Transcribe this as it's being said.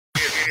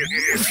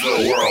It's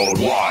the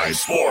Worldwide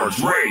Sports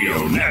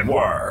Radio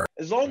Network.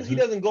 As long as he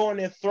doesn't go in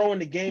there throwing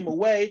the game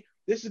away,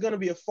 this is going to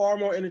be a far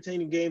more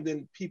entertaining game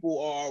than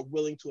people are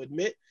willing to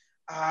admit.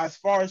 As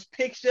far as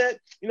picks yet,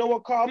 you know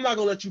what, Carl? I'm not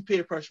going to let you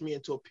peer pressure me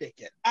into a pick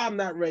yet. I'm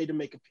not ready to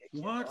make a pick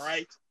yet, all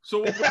right?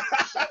 So wait,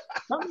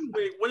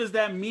 what does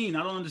that mean?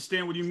 I don't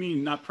understand what you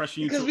mean, not pressuring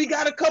you. Because we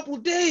got a couple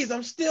days.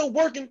 I'm still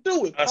working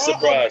through it. Not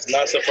surprised.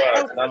 Okay, so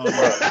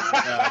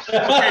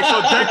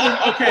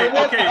Declan,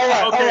 okay.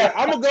 All right.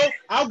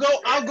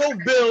 I'll go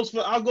Bills for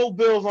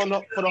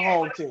the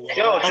home team.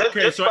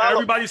 So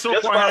everybody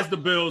so far has the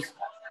Bills.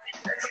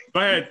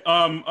 Go ahead.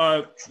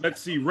 Let's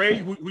see. Ray,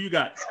 who you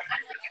got?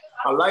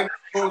 I like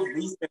those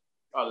defense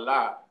a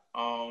lot.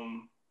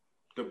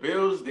 The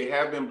Bills, they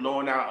have been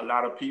blowing out a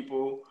lot of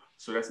people,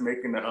 so that's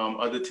making the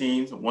other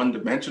teams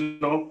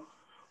one-dimensional.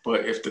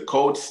 But if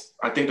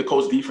I think the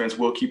Colts defense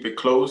will keep it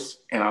close,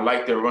 and I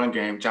like their run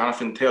game.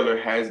 Jonathan Taylor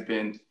has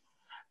been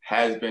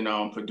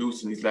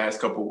producing these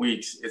last couple of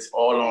weeks. It's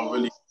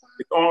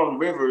on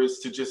Rivers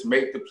to just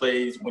make the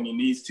plays when he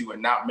needs to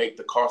and not make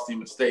the costly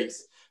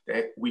mistakes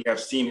that we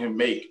have seen him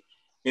make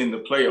in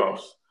the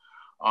playoffs.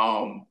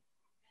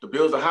 The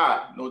Bills are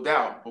hot, no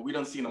doubt, but we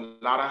done seen a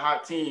lot of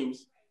hot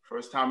teams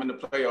first time in the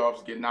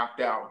playoffs get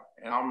knocked out.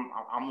 And I'm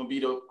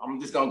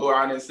just gonna go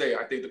out and say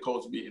I think the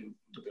Colts are beating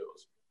the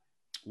Bills.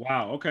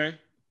 Wow. Okay.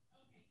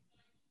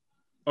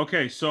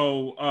 Okay.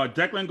 So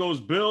Declan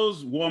goes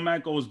Bills,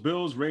 Womack goes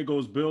Bills, Ray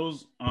goes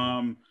Bills.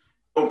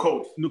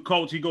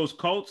 Colts. He goes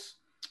Colts.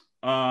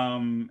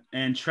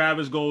 And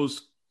Travis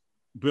goes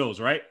Bills,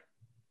 right?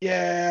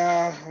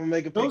 Yeah, I'll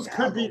make a pick. Those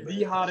could be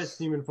the hottest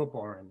team in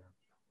football right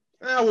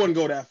now. I wouldn't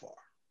go that far.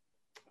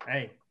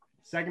 Hey,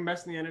 second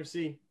best in the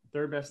NFC,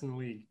 third best in the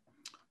league.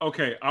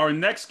 Okay, our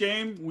next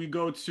game we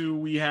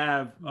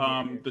have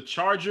the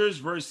Chargers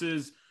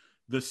versus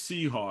the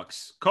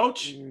Seahawks.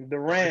 Coach? The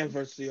Rams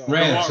versus Seahawks.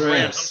 Rams.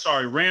 I'm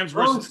sorry, Rams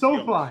versus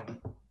Seahawks.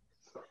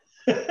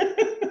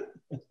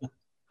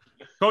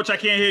 Coach, I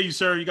can't hear you,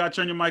 sir. You got to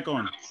turn your mic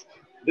on.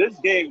 This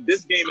game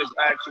is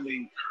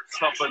actually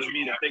tougher to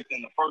me to pick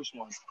than the first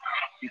one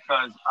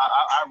because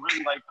I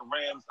really like the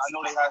Rams. I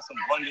know they had some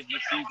blunders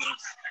this season,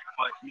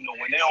 but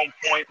when they're on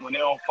point, when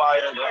they're on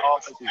fire, their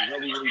offense is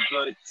really, really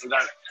good. They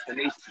got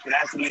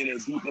tenacity in their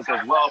defense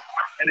as well.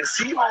 And the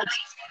Seahawks,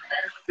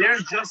 they're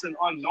just an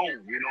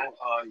unknown.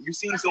 You've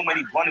seen so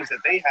many blunders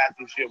that they had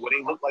this year where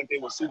they looked like they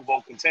were Super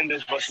Bowl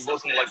contenders versus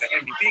Wilson like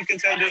an MVP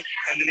contender,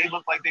 and then they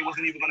looked like they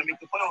wasn't even going to make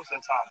the playoffs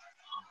at times.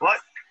 But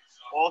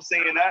all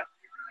saying that,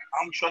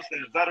 I'm trusting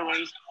the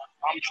veterans.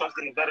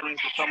 To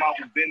come out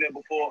who've been there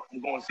before.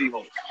 I'm going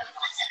Seahawks.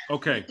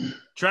 Okay.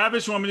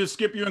 Travis, you want me to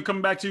skip you and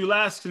come back to you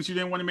last since you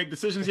didn't want to make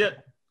decisions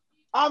yet?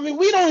 I mean,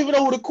 we don't even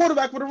know who the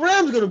quarterback for the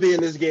Rams is going to be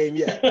in this game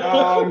yet.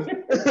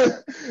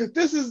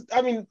 This is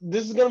going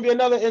to be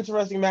another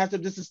interesting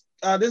matchup. This is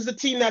a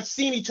team that's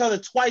seen each other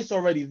twice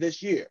already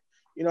this year.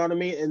 You know what I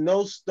mean? And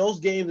those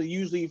games are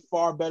usually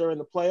far better in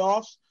the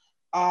playoffs.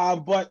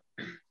 But,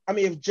 I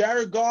mean, if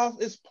Jared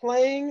Goff is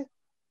playing –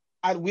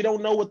 we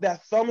don't know what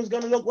that thumb is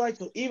going to look like.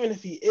 So even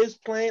if he is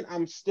playing,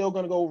 I'm still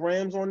going to go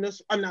Rams on this.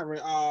 I'm not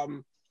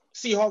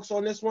Seahawks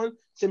on this one,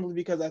 simply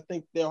because I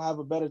think they'll have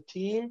a better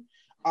team.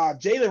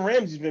 Jalen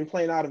Ramsey's been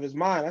playing out of his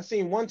mind. I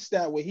seen one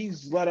stat where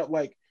he's let up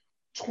like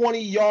 20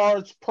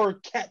 yards per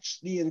catch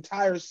the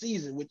entire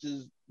season, which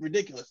is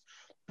ridiculous.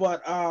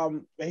 But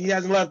he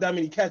hasn't let up that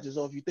many catches.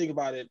 So if you think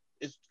about it,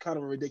 it's kind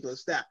of a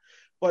ridiculous stat.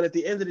 But at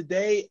the end of the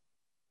day,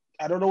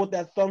 I don't know what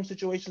that thumb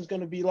situation is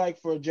going to be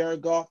like for Jared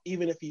Goff,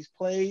 even if he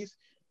plays.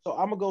 So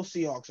I'm going to go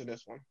Seahawks in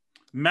this one.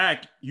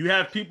 Mac, you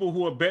have people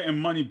who are betting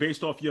money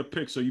based off your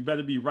picks, so you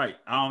better be right.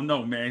 I don't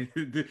know, man.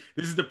 This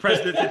is the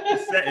precedent that you're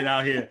setting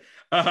out here.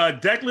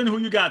 Declan, who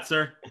you got,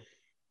 sir?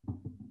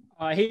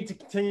 I hate to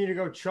continue to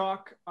go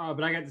chalk,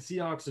 but I got the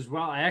Seahawks as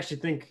well. I actually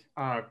think,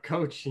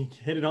 Coach, he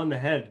hit it on the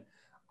head.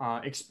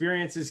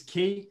 Experience is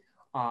key.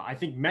 I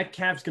think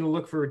Metcalf's going to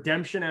look for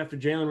redemption after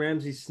Jalen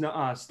Ramsey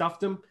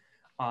stuffed him.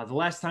 The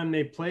last time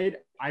they played,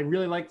 I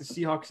really like the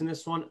Seahawks in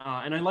this one,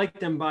 and I like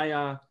them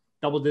by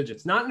double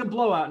digits. Not in a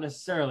blowout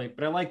necessarily,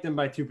 but I like them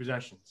by 2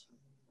 possessions.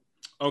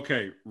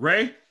 Okay.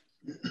 Ray?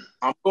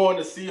 I'm going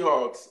to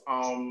Seahawks.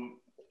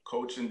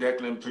 Coach and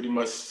Declan pretty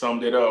much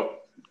summed it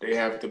up. They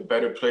have the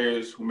better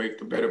players who make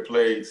the better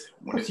plays.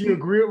 Do you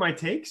agree with my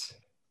takes?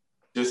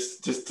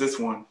 Just this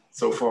one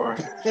so far.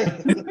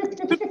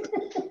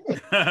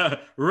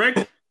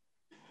 Rick?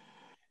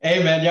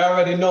 Hey man, y'all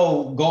already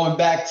know. Going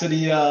back to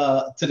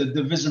the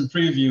division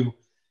preview,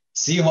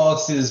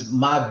 Seahawks is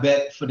my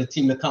bet for the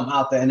team to come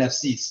out the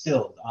NFC.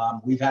 Still,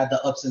 we've had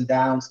the ups and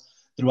downs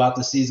throughout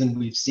the season.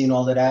 We've seen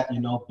all of that,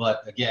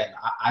 But again,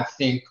 I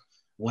think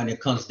when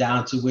it comes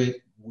down to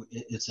it,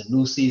 it's a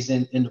new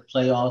season in the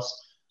playoffs.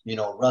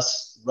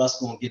 Russ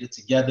gonna get it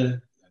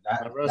together.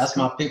 That's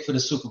my pick for the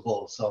Super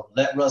Bowl. So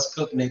let Russ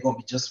cook, and they're gonna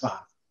be just fine.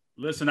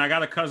 Listen, I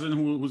got a cousin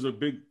who's a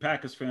big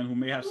Packers fan who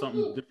may have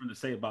something different to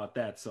say about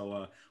that.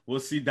 So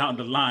we'll see down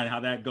the line how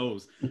that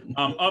goes.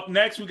 Up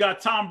next, we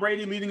got Tom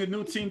Brady leading a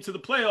new team to the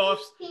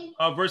playoffs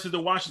versus the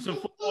Washington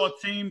football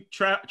team.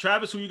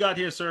 Travis, who you got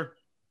here, sir?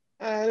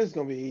 This is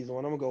gonna be an easy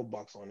one. I'm gonna go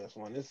Bucks on this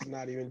one. This is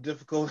not even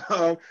difficult.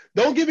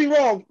 Don't get me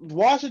wrong.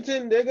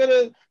 Washington, they're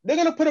gonna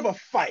put up a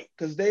fight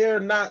because they're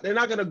not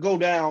gonna go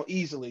down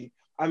easily.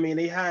 I mean,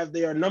 they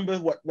are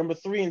number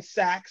 3 in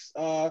sacks.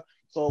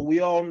 So we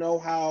all know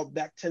how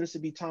that tends to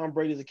be Tom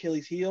Brady's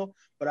Achilles heel.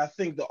 But I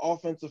think the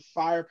offensive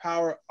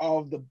firepower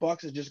of the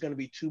Bucks is just gonna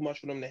be too much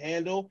for them to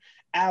handle.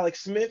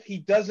 Alex Smith, he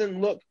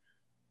doesn't look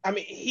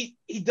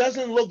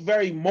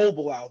very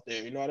mobile out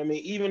there. You know what I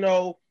mean? Even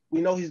though we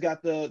know he's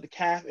got the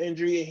calf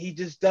injury, and he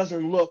just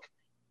doesn't look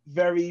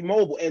very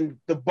mobile. And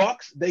the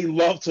Bucks, they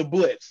love to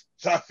blitz.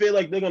 So I feel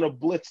like they're going to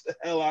blitz the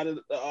hell out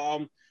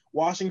of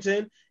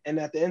Washington. And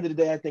at the end of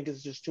the day, I think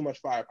it's just too much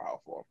firepower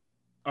for them.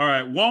 All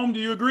right. Wom, do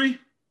you agree?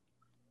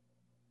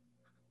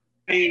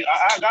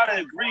 I got to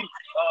agree,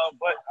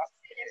 but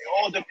it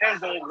all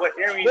depends on what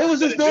Arians. They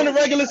was just during the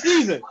regular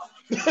season.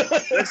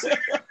 Listen,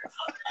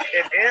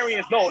 if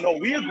Arians, no,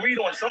 we agreed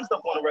on some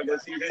stuff on the regular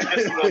season.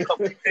 Just a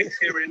couple of picks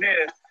here and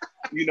there.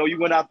 You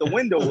went out the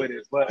window with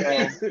it. But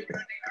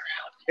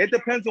it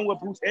depends on what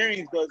Bruce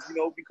Arians does.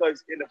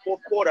 Because in the fourth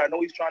quarter, I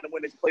know he's trying to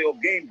win this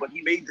playoff game, but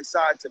he may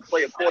decide to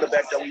play a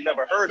quarterback that we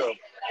never heard of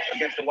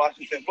against the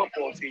Washington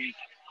football team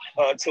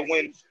to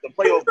win the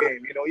playoff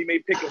game. He may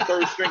pick a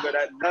third stringer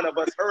that none of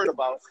us heard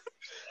about,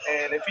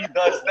 and if he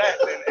does that,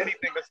 then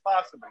anything is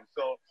possible.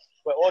 So.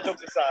 But all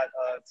jokes aside,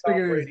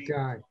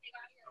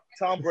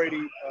 Tom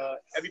Brady,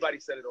 everybody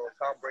said it all.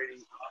 Tom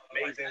Brady,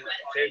 amazing.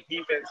 Their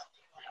defense,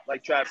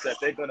 like Trav said,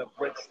 they're going to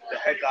blitz the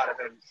heck out of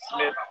him.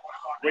 Smith,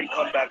 great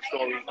comeback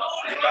story.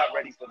 You're not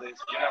ready for this.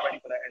 You're not ready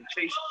for that. And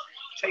Chase,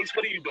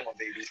 what are you doing,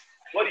 baby?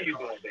 What are you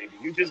doing, baby?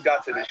 You just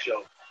got to this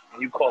show,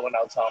 and you calling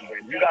out Tom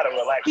Brady. You got to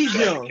relax. He's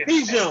young.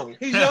 He's young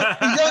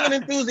and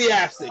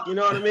enthusiastic. You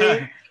know what I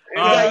mean? He's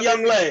got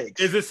young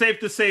legs. Is it safe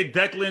to say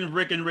Declan,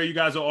 Rick, and Ray, you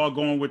guys are all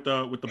going with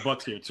the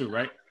Bucks here too,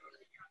 right?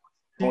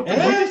 Did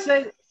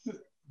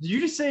you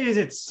just say? Is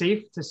it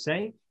safe to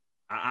say?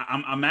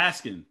 I'm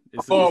asking.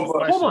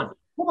 Hold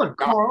on,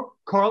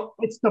 Carl.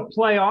 It's the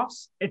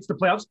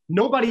playoffs.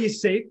 Nobody is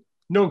safe.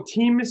 No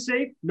team is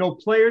safe. No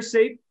player is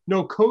safe.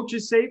 No coach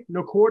is safe.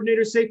 No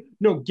coordinator is safe.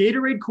 No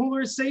Gatorade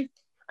cooler is safe.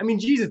 I mean,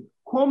 Jesus.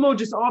 Cuomo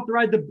just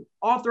authorized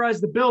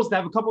the Bills to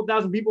have a couple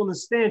thousand people in the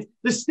stands.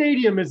 The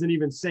stadium isn't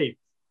even safe.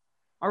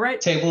 All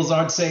right. Tables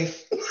aren't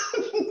safe.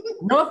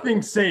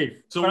 Nothing's safe.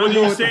 So what are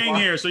you saying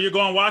here? So you're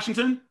going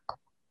Washington?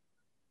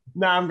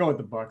 Nah, I'm going with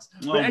the Bucks.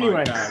 But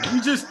anyway,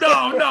 you just no.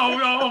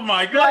 Oh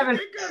my God.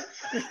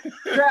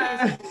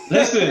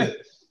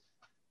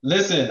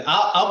 Listen.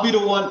 I'll be the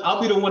one. I'll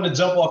be the one to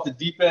jump off the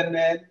deep end,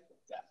 man.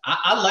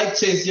 I like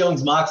Chase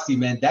Young's moxie,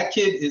 man. That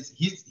kid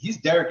he's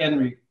Derrick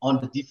Henry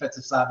on the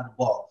defensive side of the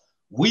ball.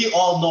 We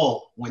all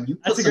know when you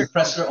put some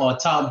pressure on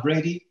Tom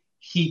Brady,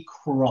 he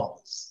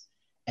crumbles.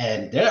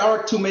 And there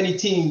aren't too many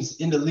teams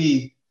in the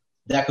league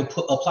that could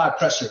apply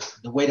pressure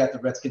the way that the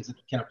Redskins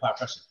can apply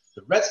pressure.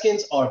 The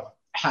Redskins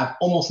have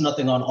almost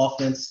nothing on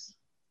offense,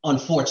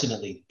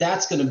 unfortunately.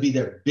 That's going to be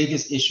their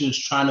biggest issue, is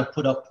trying to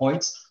put up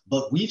points.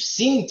 But we've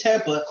seen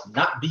Tampa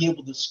not be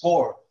able to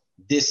score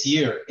this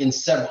year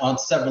on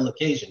several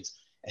occasions.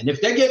 And if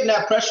they're getting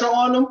that pressure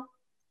on them,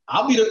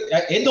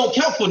 it don't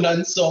count for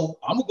nothing. So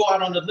I'm going to go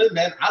out on the limb,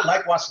 man. I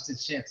like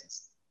Washington's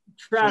chances.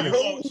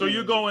 So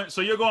you're going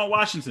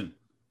Washington.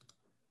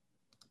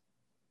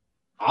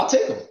 I'll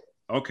take them.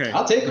 Okay.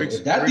 I'll take them.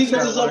 If that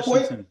defense is on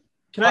point,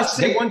 can I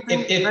say one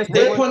thing? If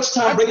they punch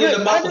Tom Brady in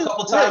the mouth a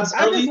couple times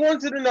early. I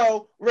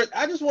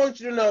just want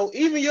you to know, Rick,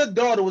 even your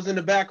daughter was in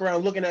the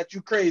background looking at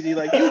you crazy.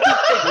 Like, you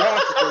just take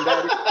Washington,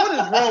 daddy. What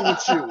is wrong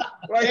with you?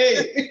 Like,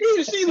 hey,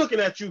 she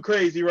looking at you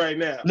crazy right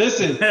now.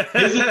 Listen,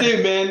 here's the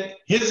thing, man.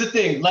 Here's the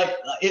thing. Like,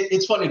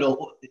 it's funny,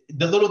 though.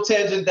 The little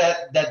tangent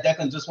that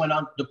Declan just went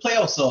on, the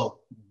playoffs are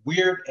a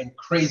weird and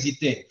crazy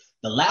thing.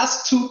 The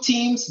last two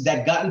teams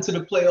that got into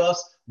the playoffs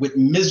with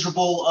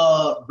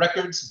miserable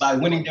records by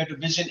winning their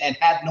division and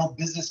had no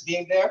business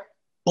being there,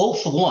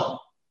 both won.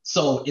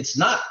 So it's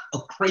not a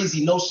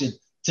crazy notion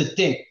to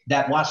think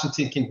that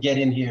Washington can get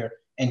in here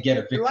and get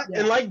a victory.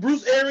 And like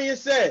Bruce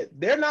Arians said,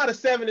 they're not a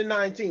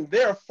 7-9 team.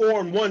 They're a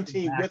 4-1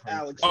 team with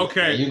Alex.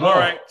 Okay, all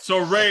right. So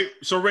Ray,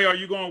 are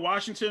you going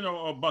Washington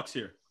or Bucks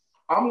here?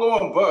 I'm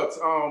going Bucks.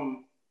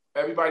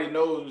 Everybody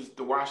knows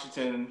the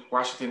Washington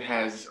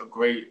has a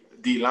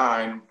great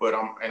D-line, but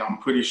I'm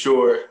pretty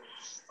sure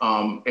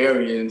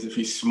Arians, if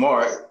he's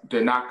smart,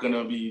 they're not going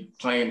to be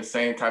playing the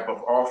same type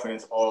of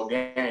offense all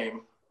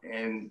game.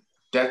 And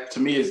that, to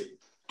me, is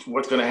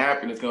what's going to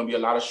happen. It's going to be a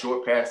lot of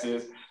short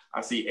passes.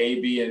 I see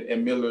AB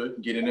and Miller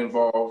getting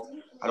involved.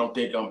 I don't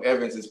think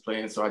Evans is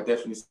playing, so I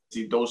definitely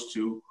see those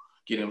two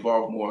get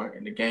involved more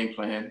in the game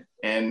plan.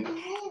 And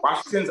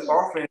Washington's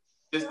offense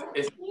is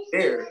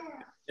there.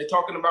 They're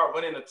talking about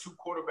running a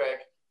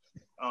two-quarterback.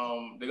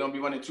 They're going to be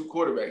running two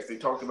quarterbacks. They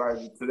talked about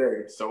it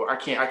today. So I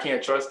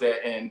can't trust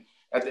that. And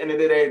at the end of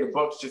the day, the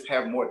Bucks just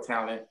have more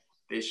talent.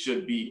 They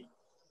should beat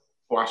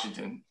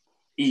Washington.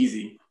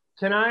 Easy.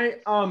 Can I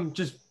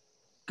just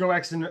go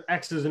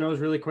X's and O's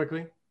really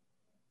quickly?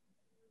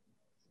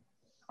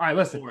 All right,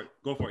 listen.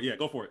 Go for it. Yeah,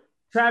 go for it.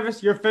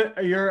 Travis,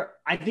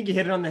 I think you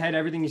hit it on the head.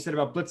 Everything you said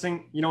about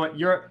blitzing. You know what?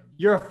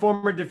 You're a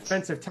former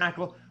defensive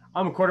tackle.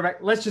 I'm a quarterback.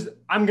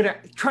 I'm gonna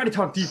try to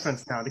talk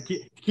defense now to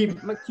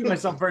keep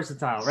myself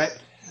versatile, right?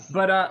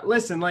 But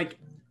listen, like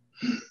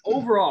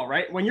overall,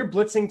 right? When you're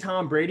blitzing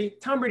Tom Brady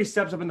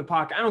steps up in the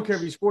pocket. I don't care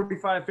if he's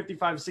 45,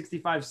 55,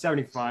 65,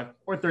 75,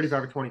 or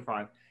 35 or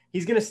 25.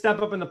 He's gonna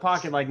step up in the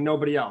pocket like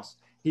nobody else.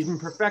 He's been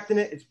perfecting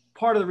it. It's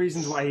part of the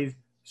reasons why he's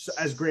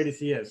as great as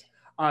he is.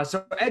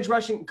 So edge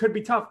rushing could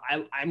be tough.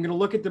 I'm going to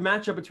look at the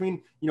matchup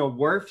between,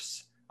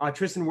 Wirfs,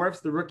 Tristan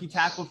Wirfs, the rookie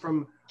tackle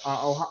from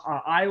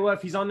Iowa.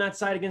 If he's on that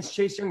side against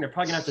Chase Young, they're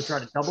probably going to have to try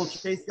to double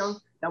Chase Young.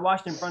 That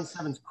Washington front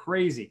seven's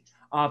crazy.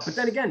 But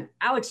then again,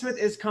 Alex Smith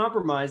is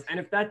compromised. And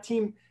if that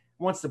team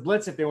wants to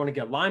blitz, if they want to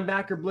get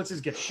linebacker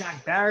blitzes, get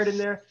Shaq Barrett in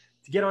there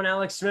to get on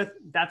Alex Smith,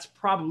 that's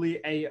probably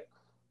a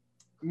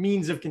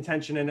means of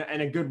contention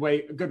and a good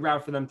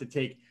route for them to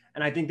take.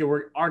 And I think that we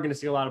are going to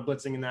see a lot of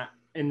blitzing in that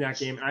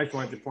game. And I just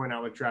wanted to point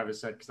out what Travis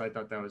said because I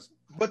thought that was.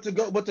 But to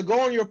go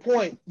on your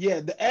point,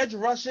 the edge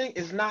rushing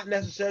is not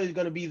necessarily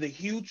going to be the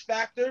huge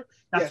factor.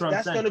 That's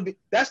going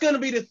to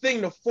be the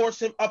thing to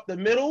force him up the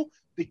middle.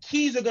 The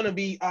keys are going to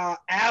be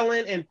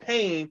Allen and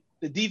Payne,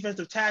 the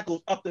defensive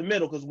tackles up the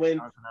middle, because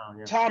when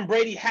Tom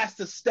Brady has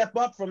to step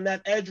up from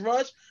that edge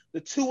rush,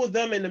 the two of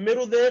them in the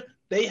middle there,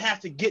 they have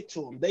to get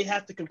to him. They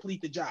have to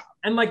complete the job.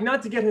 And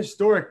not to get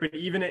historic, but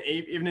even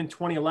in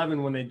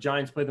 2011 when the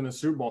Giants played them in the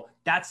Super Bowl,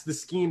 that's the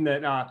scheme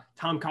that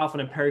Tom Coughlin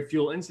and Perry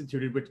Fewell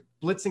instituted, with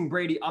blitzing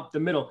Brady up the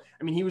middle.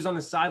 I mean, he was on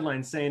the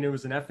sideline saying it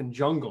was an effing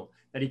jungle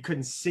that he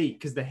couldn't see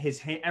because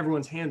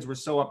everyone's hands were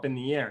so up in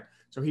the air.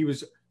 So he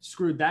was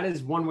screwed. That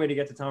is one way to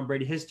get to Tom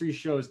Brady. History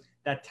shows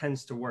that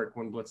tends to work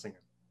when blitzing him.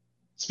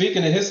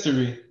 Speaking of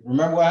history,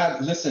 remember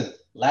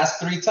last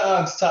 3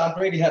 times Tom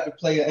Brady had to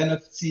play an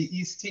NFC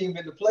East team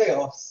in the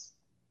playoffs.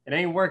 It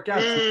ain't worked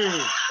out.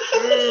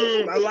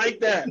 I like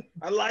that.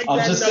 I'm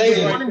just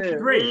saying.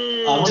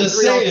 I'm just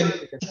saying.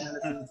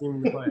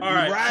 All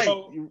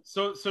right.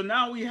 So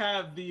now we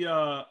have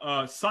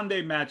the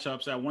Sunday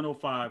matchups at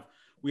 105.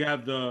 We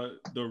have the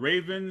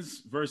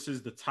Ravens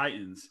versus the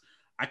Titans.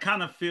 I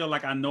kind of feel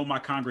like I know my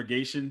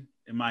congregation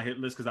in my hit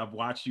list because I've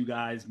watched you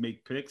guys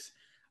make picks.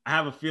 I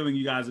have a feeling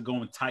you guys are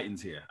going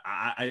Titans here.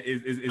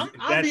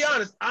 I'll be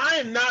honest. I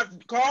am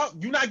not, Carl.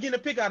 You're not getting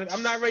a pick out of it.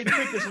 I'm not ready to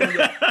pick this one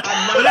yet.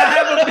 I'm not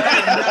ready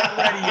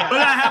yet. But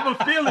I have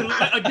a feeling.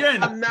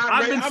 Again,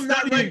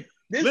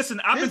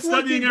 I've been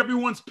studying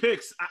everyone's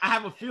picks. I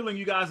have a feeling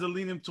you guys are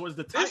leaning towards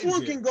the Titans. This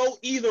one can go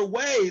either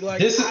way.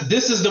 Like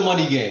this is the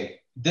money game.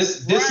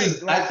 This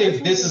is. I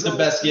think this is the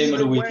best game of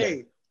the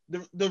weekend.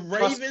 The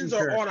Ravens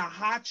are on a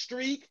hot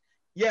streak.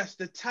 Yes,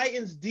 the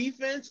Titans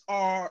defense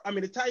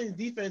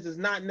is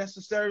not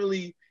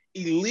necessarily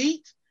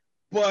elite,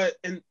 but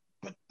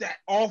that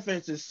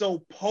offense is so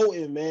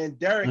potent, man.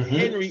 Derrick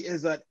Henry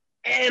is an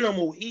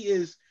animal. He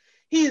is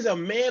a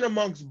man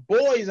amongst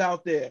boys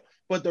out there.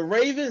 But the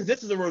Ravens,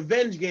 this is a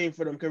revenge game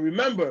for them. Because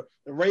remember,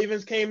 the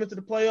Ravens came into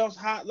the playoffs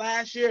hot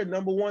last year,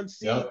 number 1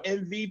 seed,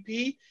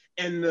 MVP,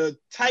 and the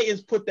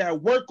Titans put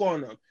that work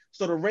on them.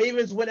 So the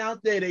Ravens went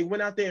out there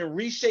and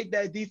reshaped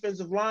that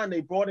defensive line.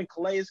 They brought in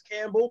Calais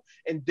Campbell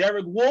and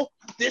Derek Wolfe.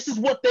 This is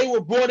what they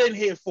were brought in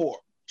here for,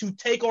 to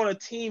take on a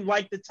team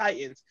like the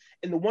Titans.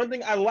 And the one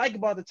thing I like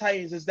about the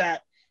Titans is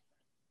that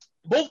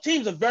both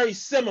teams are very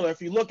similar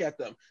if you look at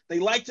them. They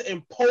like to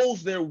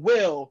impose their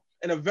will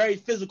in a very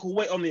physical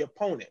way on the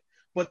opponent.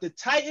 But the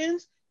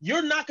Titans,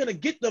 you're not going to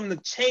get them to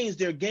change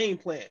their game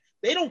plan.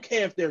 They don't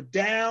care if they're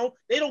down.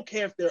 They don't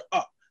care if they're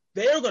up.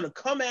 They're going to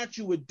come at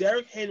you with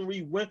Derrick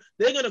Henry.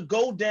 They're going to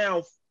go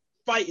down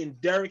fighting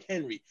Derrick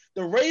Henry.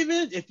 The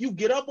Ravens, if you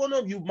get up on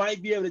them, you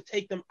might be able to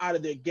take them out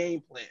of their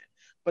game plan.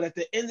 But at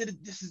the end of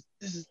this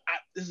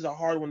is a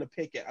hard one to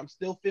pick at. I'm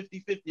still 50-50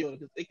 on it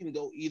because it can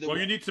go either way.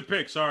 You need to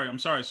pick. I'm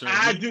sorry, sir.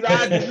 I do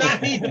not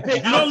need to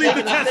pick. You don't leave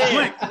the test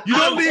blank. You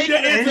don't leave the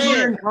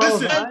answer.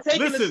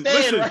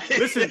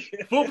 Listen.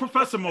 Full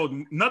professor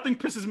mode. Nothing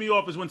pisses me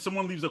off is when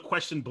someone leaves a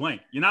question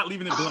blank. You're not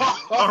leaving it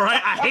blank. All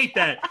right? I hate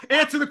that.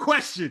 Answer the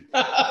question.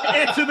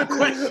 Answer the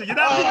question. You're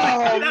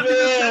not leaving the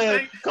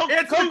test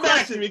blank. Come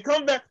back to me.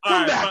 Come back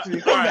to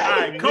me. All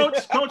right.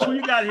 Coach, who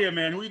you got here,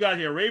 man? Who you got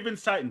here?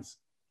 Ravens, Titans.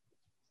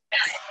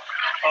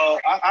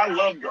 I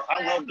love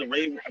the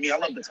Ravens. I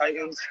love the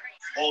Titans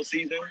all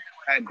season.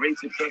 Had great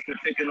success with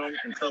picking them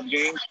in tough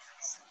games,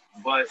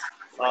 but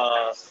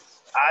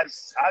I've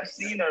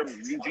seen a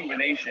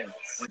rejuvenation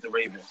with the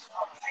Ravens.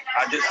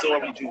 I just saw a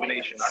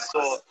rejuvenation. I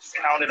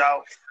counted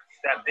out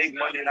that big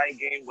Monday night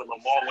game where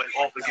Lamar went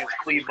off against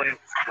Cleveland.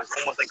 It was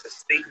almost like a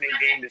statement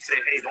game to say,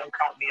 hey, don't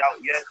count me out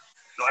yet.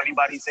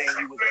 Everybody's saying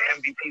he was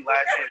an MVP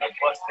last year and a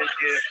bust this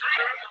year.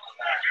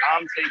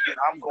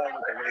 I'm going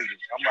with the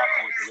Ravens. I'm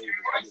rocking with the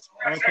Ravens for this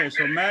one. Okay,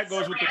 so Matt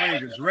goes with the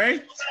Ravens.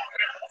 Ray?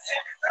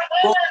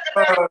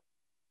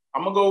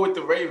 I'm going to go with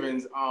the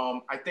Ravens.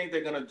 I think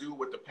they're going to do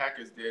what the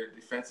Packers did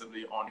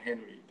defensively on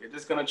Henry. They're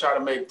just going to try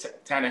to make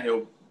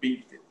Tannehill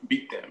beat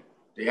them.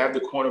 They have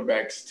the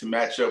cornerbacks to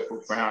match up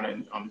with Brown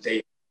and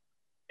Davis.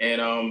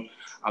 And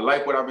I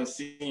like what I've been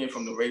seeing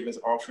from the Ravens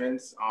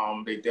offense.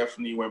 They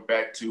definitely went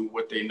back to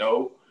what they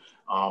know.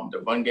 The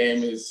run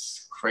game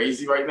is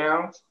crazy right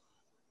now.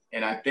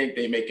 And I think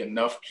they make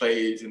enough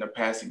plays in the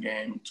passing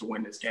game to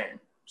win this game.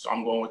 So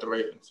I'm going with the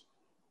Ravens.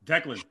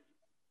 Declan.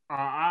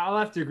 I'll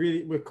have to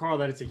agree with Carl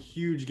that it's a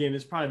huge game.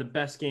 It's probably the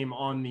best game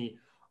on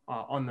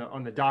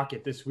the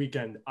docket this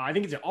weekend. I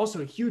think it's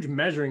also a huge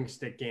measuring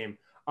stick game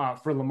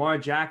for Lamar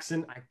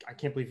Jackson. I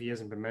can't believe he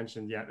hasn't been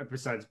mentioned yet,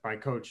 besides by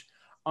Coach.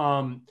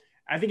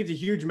 I think it's a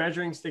huge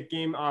measuring stick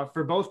game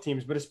for both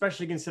teams, but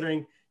especially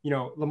considering,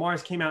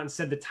 Lamar's came out and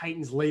said the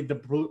Titans laid the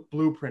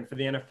blueprint for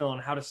the NFL on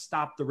how to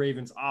stop the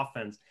Ravens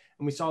offense.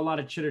 And we saw a lot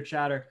of chitter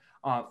chatter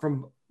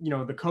from,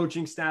 the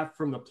coaching staff,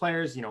 from the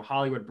players,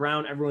 Hollywood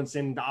Brown, everyone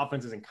saying the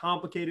offense isn't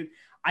complicated.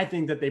 I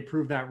think that they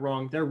proved that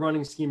wrong. Their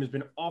running scheme has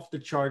been off the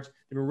charts.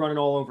 They've been running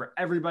all over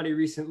everybody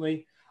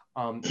recently.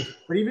 But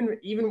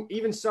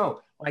even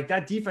so, like,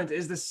 that defense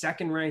is the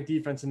second ranked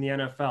defense in the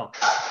NFL.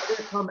 They're going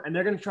to come and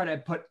they're going to try to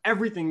put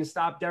everything to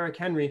stop Derrick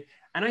Henry.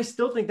 And I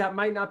still think that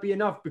might not be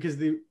enough because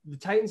the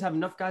Titans have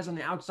enough guys on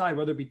the outside,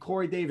 whether it be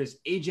Corey Davis,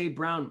 A.J.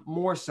 Brown,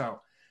 more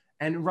so.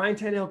 And Ryan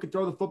Tannehill could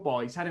throw the football.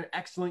 He's had an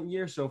excellent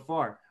year so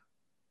far,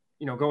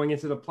 going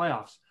into the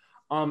playoffs.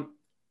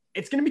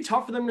 It's going to be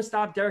tough for them to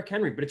stop Derrick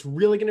Henry, but it's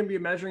really going to be a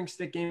measuring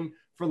stick game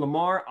for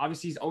Lamar.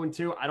 Obviously, he's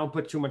 0-2. I don't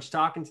put too much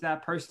stock into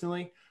that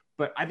personally,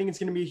 but I think it's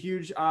going to be a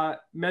huge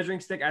measuring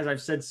stick, as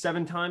I've said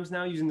 7 times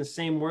now, using the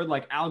same word,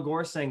 like Al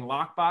Gore saying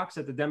lockbox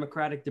at the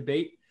Democratic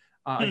debate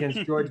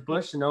against George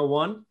Bush in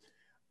 2001.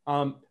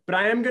 But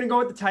I am going to go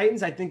with the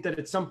Titans. I think that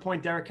at some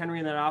point, Derrick Henry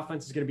and that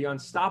offense is going to be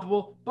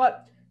unstoppable.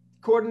 But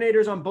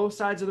coordinators on both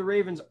sides of the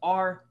Ravens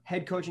are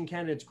head coaching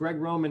candidates, Greg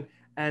Roman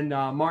and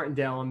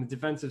Martindale on the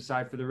defensive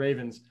side for the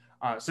Ravens.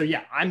 So,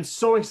 yeah, I'm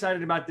so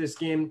excited about this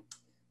game.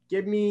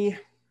 Give me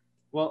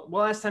 – well,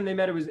 last time they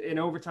met, it was in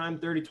overtime,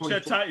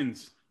 30-24.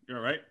 Titans. You're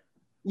all right.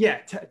 Yeah,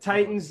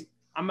 Titans.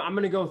 I'm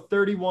going to go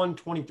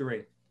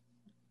 31-23.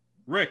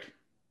 Rick.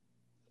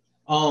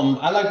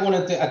 I like one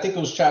of the – I think it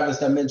was Travis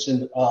that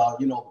mentioned,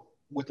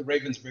 with the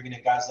Ravens bringing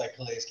in guys like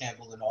Calais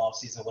Campbell in the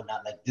offseason and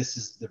whatnot, like this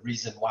is the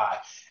reason why.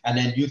 And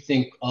then you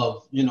think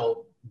of,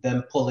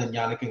 them pulling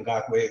Yannick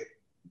Ngakoue,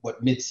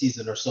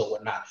 mid-season or so,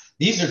 whatnot.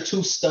 These are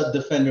 2 stud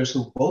defenders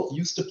who both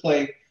used to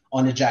play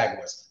on the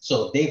Jaguars.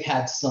 So they've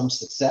had some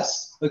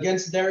success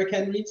against Derrick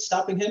Henry,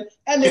 stopping him,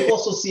 and they've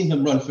also seen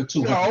him run for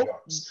 200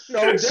 yards.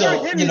 Derrick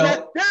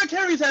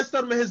Henry's had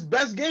some of his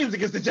best games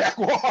against the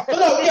Jaguars.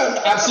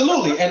 Yeah,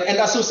 absolutely. And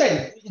that's what I'm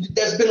saying.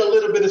 There's been a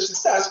little bit of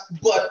success,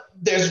 but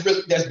there's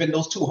been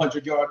those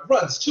 200-yard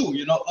runs too,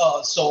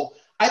 So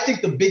I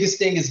think the biggest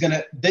thing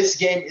this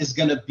game is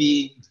going to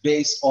be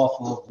based off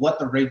of what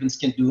the Ravens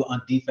can do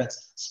on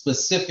defense,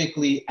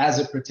 specifically as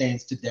it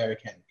pertains to Derrick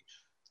Henry.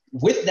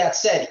 With that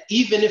said,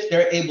 even if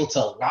they're able to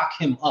lock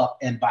him up,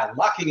 and by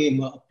locking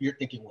him up, you're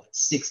thinking,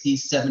 60,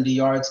 70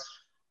 yards?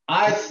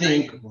 I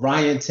think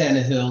Ryan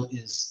Tannehill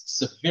is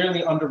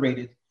severely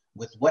underrated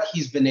with what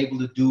he's been able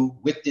to do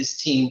with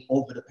this team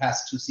over the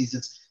past 2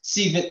 seasons.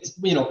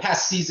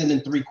 Past season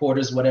and 3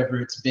 quarters,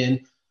 whatever it's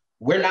been.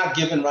 We're not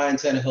giving Ryan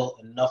Tannehill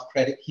enough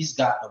credit. He's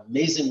got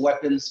amazing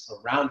weapons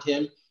around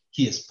him.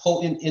 He is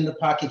potent in the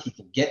pocket. He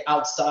can get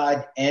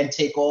outside and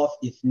take off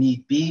if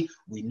need be.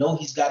 We know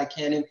he's got a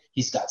cannon.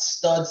 He's got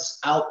studs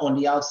out on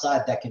the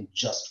outside that can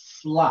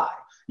just fly,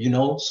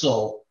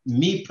 So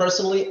me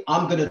personally,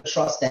 I'm going to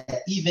trust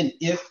that even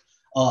if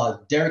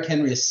Derrick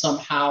Henry is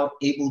somehow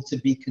able to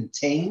be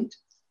contained,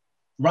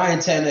 Ryan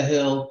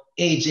Tannehill,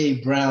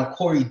 A.J. Brown,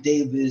 Corey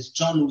Davis,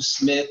 Jonnu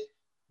Smith,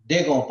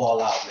 they're going to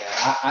ball out, man.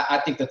 I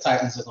think the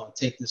Titans are going to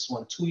take this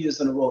one. 2 years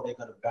in a row, they're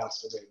going to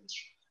bounce the Ravens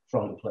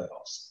from the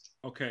playoffs.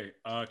 Okay,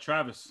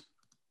 Travis.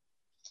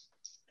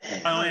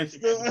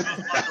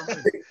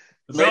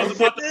 The bell's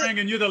about to ring,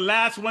 and you're the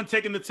last one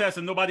taking the test,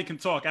 and nobody can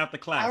talk after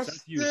class.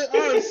 That's you.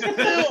 I'm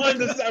still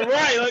undecided.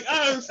 Right,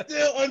 I'm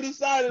still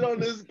undecided on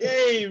this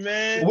game,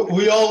 man.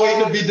 We all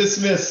wait to be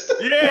dismissed.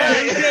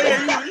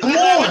 Yeah. Come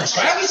on,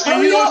 Travis.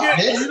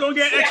 You don't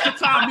get extra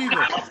time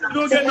either. You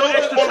don't get no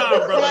extra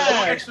time, brother.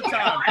 No extra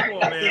time. Come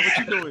on, man. What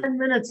you doing? 10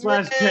 minutes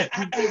last pick.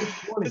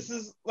 This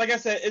is, like I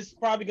said, it's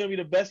probably going to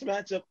be the best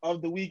matchup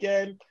of the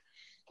weekend.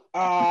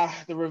 The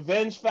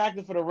revenge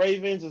factor for the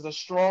Ravens is a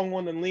strong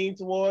one to lean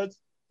towards.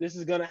 This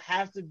is going to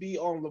have to be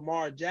on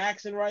Lamar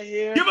Jackson right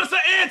here. Give us an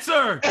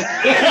answer. Damn.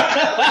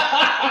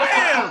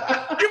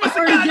 Give us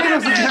a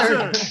goddamn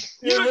answer.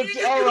 You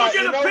don't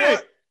get a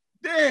pick.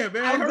 Damn,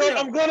 man.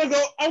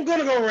 I'm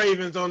gonna go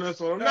Ravens on this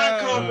one. I'm not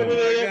confident in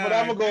it, but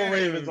I'm gonna go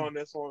Ravens on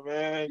this one,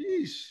 man.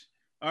 Yeesh.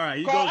 All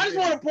right, Carl, I just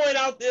want to point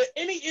out that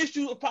any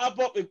issues pop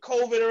up with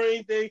COVID or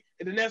anything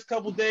in the next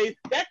couple of days,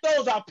 that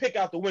throws our pick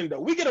out the window.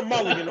 We get a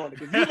mulligan on it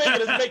because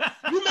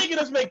you making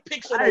us make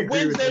picks on a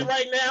Wednesday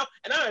right now,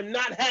 and I am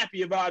not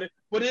happy about it.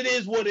 But it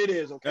is what it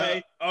is,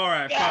 okay? All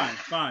right,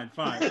 fine.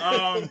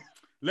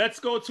 Let's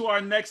go to our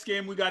next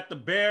game. We got the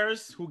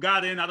Bears, who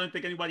got in. I don't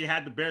think anybody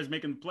had the Bears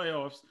making the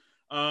playoffs.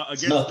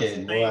 Against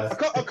the Saints.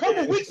 A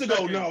couple weeks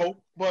ago, no,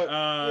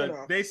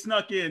 but they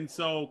snuck in.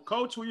 So,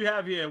 Coach, who you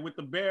have here with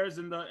the Bears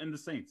and the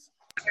Saints?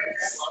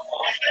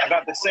 I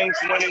got the Saints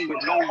winning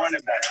with no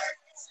running back.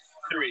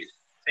 Period.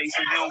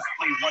 Taysom Hill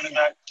plays running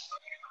back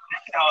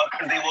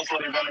because they lost all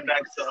their running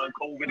backs to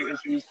COVID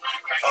issues.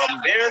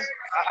 Bears,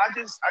 I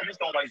just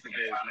don't like the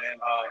Bears, man.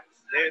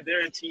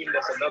 They're a team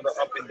that's another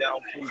up and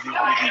down floozy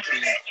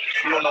team.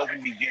 You don't know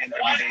who we getting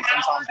every day.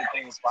 Sometimes they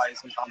play inspired,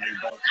 sometimes they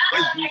don't.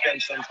 Great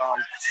defense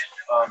sometimes,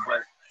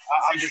 but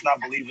I'm just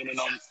not believing in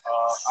them.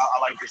 I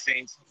like the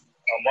Saints.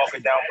 Mark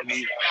it down for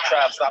me.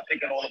 Trav, stop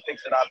picking all the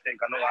picks that I pick.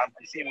 I know I'm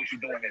seeing what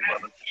you're doing here,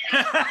 brother.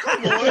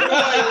 Come on, ain't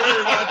nobody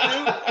worried about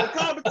you. The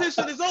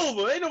competition is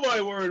over. Ain't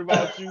nobody worried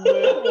about you,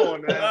 man. Come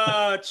on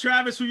now.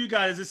 Travis, who you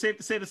got? Is it safe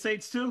to say the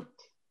Saints too?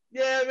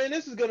 Yeah, man,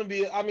 this is gonna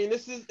be. I mean,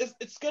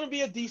 it's gonna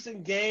be a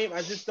decent game.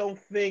 I just don't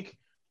think.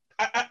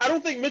 I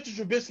don't think Mitchell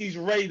Trubisky's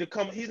ready to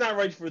come. He's not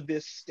ready for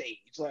this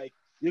stage. Like,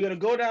 you're gonna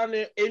go down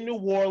there in New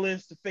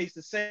Orleans to face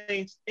the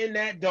Saints in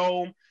that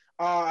dome.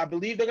 I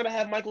believe they're gonna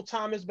have Michael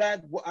Thomas back.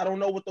 I don't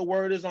know what the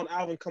word is on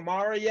Alvin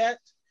Kamara yet,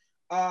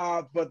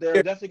 but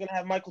they're definitely gonna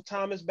have Michael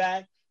Thomas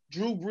back.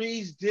 Drew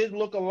Brees did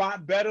look a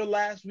lot better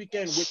last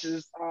weekend, which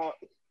is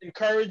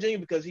encouraging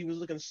because he was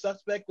looking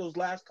suspect those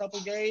last couple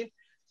games.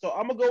 So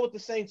I'm going to go with the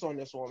Saints on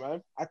this one,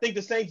 man. I think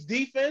the Saints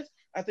defense,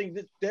 I think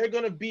that they're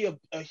going to be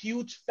a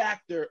huge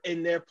factor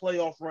in their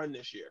playoff run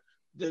this year.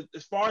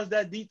 As far as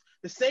that the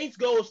Saints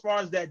go, as far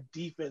as that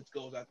defense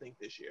goes, I think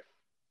this year.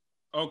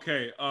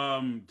 Okay.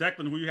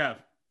 Declan, who you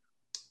have?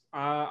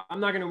 I'm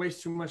not going to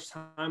waste too much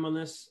time on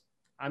this.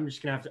 I'm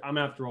going to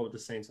have to roll with the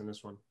Saints on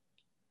this one.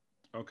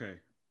 Okay.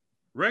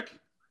 Rick?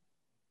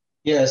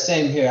 Yeah,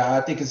 same here.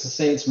 I think it's the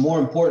Saints. More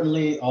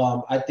importantly,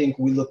 I think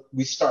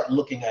we start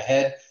looking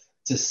ahead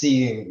to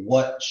seeing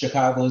what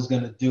Chicago is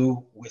going to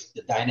do with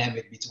the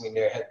dynamic between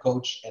their head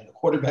coach and the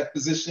quarterback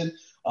position.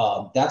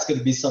 That's going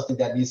to be something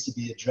that needs to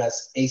be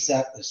addressed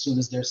ASAP as soon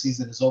as their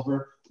season is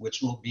over,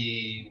 which will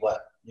be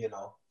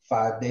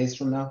 5 days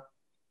from now.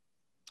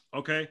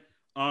 Okay.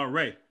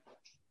 Ray.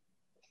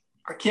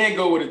 I can't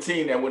go with a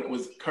team that went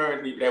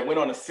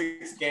on a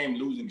 6-game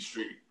losing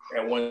streak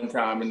at one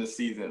time in the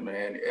season,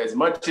 man. As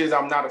much as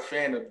I'm not a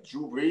fan of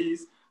Drew Brees,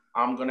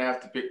 I'm going to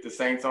have to pick the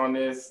Saints on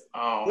this.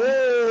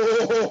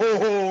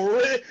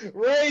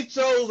 Ray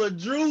chose a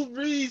Drew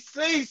Brees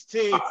Saints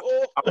team.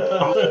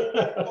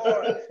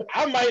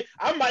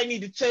 I might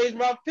need to change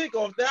my pick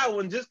off that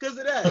one just because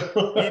of that.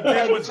 He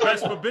did what's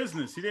best for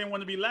business. He didn't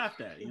want to be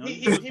laughed at. You know?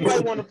 He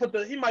might want to put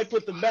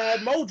the bad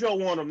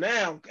mojo on him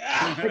now.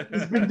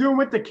 He's been doing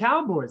with the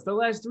Cowboys. The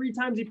last 3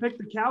 times he picked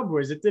the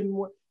Cowboys, it didn't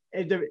work.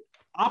 The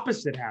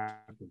opposite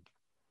happened.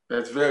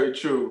 That's very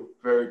true.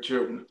 Very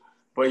true.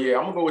 But yeah,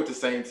 I'm gonna go with the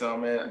Saints,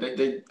 man.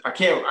 I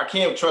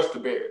can't trust the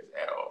Bears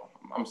at all.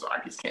 I'm sorry,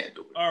 I just can't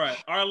do it. All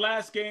right, our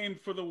last game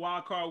for the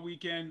wild card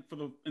weekend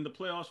in the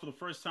playoffs for the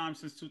first time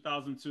since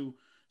 2002.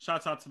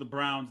 Shouts out to the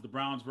Browns. The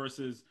Browns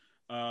versus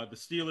the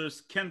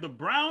Steelers. Can the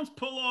Browns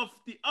pull off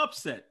the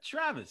upset?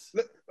 Travis.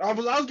 I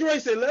was going to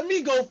say, let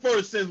me go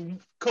first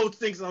since Coach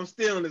thinks I'm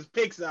stealing his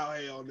picks out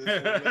here on this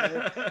one,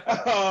 man.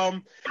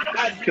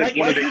 It's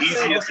one of the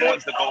easiest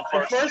ones to go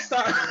first. The first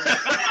time.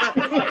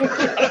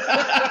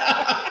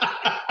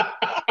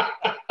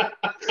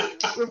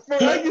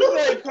 Like you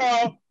said,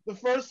 Carl, the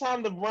first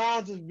time the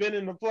Browns have been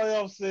in the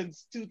playoffs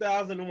since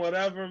 2000 and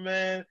whatever,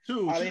 man.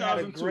 They had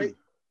a great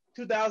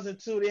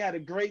 2002. They had a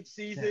great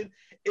season.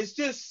 Yeah. It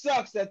just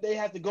sucks that they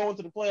have to go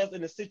into the playoffs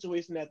in the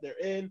situation that they're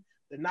in.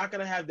 They're not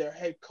going to have their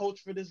head coach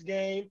for this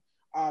game.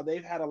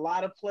 They've had a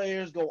lot of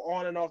players go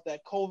on and off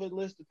that COVID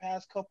list the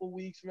past couple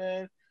weeks,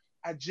 man.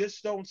 I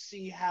just don't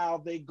see how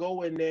they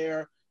go in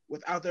there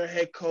without their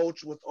head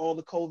coach with all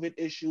the COVID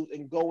issues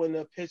and go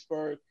into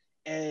Pittsburgh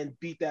and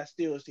beat that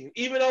Steelers team.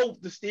 Even though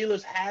the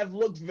Steelers have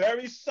looked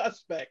very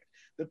suspect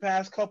the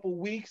past couple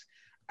weeks,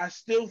 I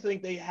still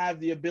think they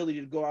have the ability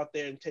to go out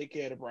there and take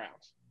care of the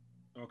Browns.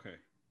 Okay.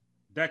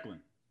 Declan.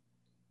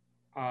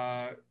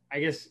 I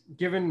guess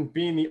given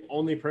being the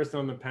only person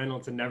on the panel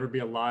to never be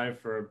alive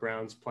for a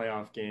Browns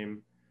playoff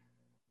game,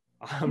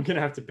 I'm going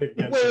to have to pick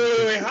against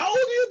Wait. How old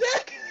are you,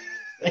 Deck?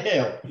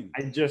 Damn.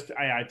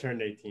 I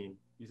turned 18.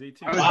 He's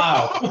 18.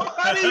 Wow.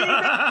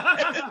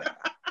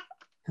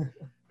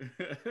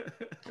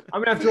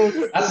 I'm gonna have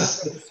to.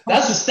 That's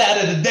the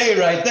stat of the day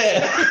right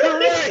there.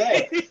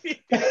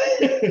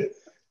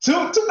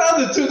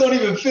 2002 don't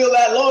even feel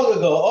that long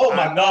ago. Oh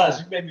my gosh,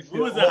 you made me feel. We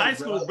was in high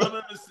school,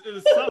 brother. It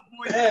was some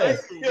point in high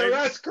school. Yeah,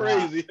 that's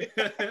crazy.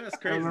 That's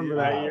crazy. I remember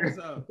that year.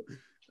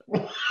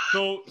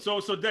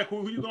 So Deck,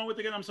 who you going with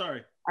again? I'm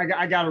sorry.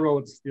 I got to roll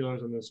with the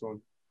Steelers on this one.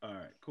 All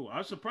right, cool. I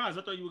was surprised.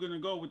 I thought you were gonna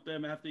go with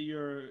them after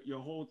your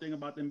whole thing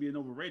about them being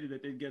overrated,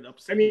 that they'd get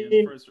upset. In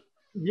the first.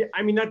 Yeah,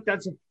 I mean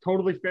that's a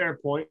totally fair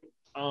point.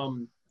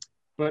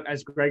 But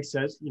as Greg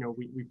says,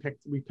 we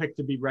pick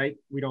to be right.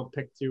 We don't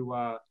pick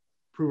to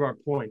prove our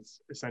points,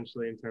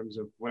 essentially, in terms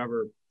of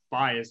whatever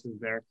bias is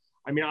there.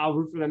 I mean, I'll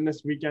root for them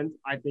this weekend.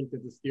 I think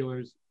that the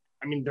Steelers,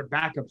 their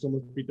backups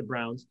almost beat the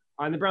Browns.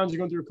 And the Browns are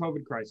going through a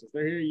COVID crisis.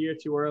 They're here a year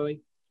too early.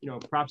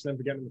 Props to them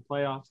for getting in the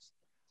playoffs.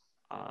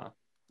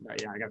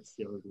 Yeah, I got the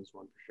Steelers in this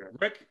one for sure.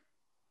 Rick?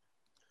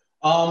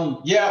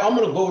 Yeah, I'm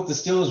gonna go with the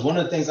Steelers. One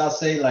of the things I'll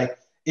say,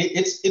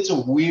 it's a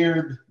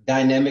weird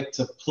dynamic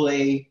to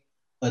play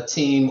a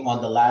team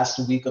on the last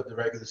week of the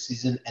regular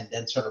season and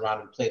then turn around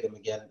and play them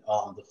again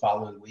the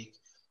following week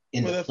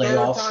in the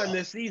playoffs. Third time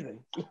this season.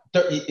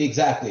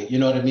 Exactly. You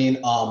know what I mean?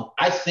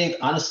 I think,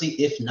 honestly,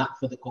 if not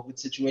for the COVID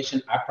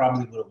situation, I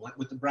probably would have went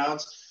with the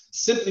Browns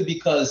simply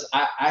because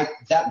I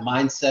that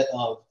mindset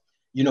of,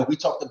 you know, we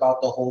talked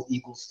about the whole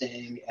Eagles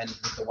thing and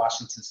with the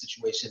Washington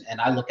situation,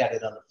 and I look at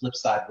it on the flip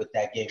side with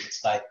that game.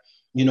 It's like,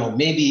 you know,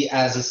 maybe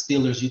as a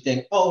Steelers, you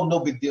think, oh, no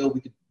big deal.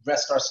 We could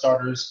rest our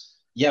starters.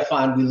 Yeah,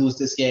 fine. We lose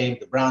this game.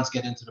 The Browns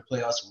get into the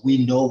playoffs.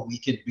 We know we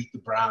can beat the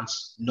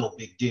Browns. No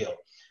big deal.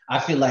 I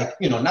feel like,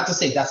 you know, not to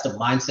say that's the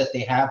mindset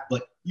they have,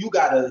 but you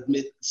got to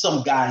admit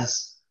some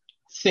guys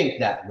think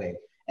that way.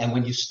 And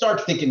when you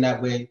start thinking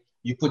that way,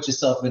 you put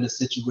yourself in a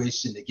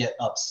situation to get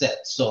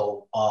upset.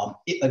 So,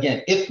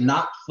 again, if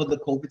not for the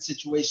COVID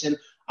situation,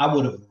 I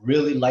would have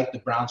really liked the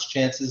Browns'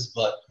 chances,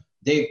 but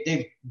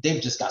they've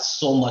just got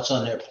so much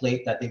on their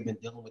plate that they've been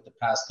dealing with the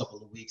past couple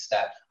of weeks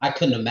that I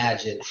couldn't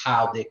imagine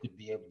how they could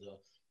be able to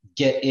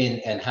get in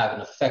and have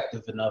an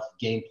effective enough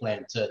game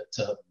plan to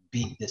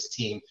beat this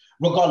team,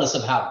 regardless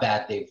of how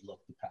bad they've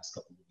looked the past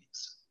couple of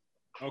weeks.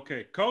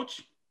 Okay,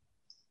 Coach?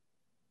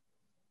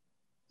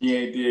 He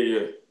ain't there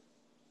yet.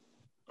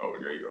 Oh,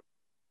 there you go.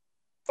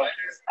 I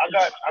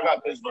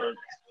got Pittsburgh.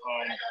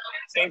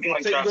 Same thing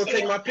like so you gonna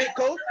take my pick,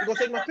 Coach? You gonna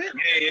take my pick?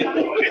 Yeah.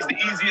 It's the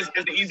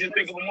easiest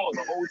pick of them all.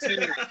 The whole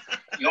team.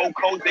 No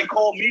coach. They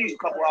called me a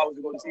couple hours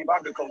ago to see if I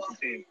could coach the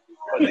team,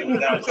 but they were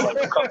down to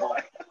like a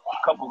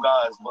couple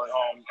guys. But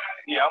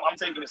yeah, I'm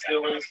taking the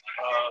Steelers.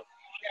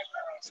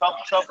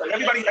 Tough.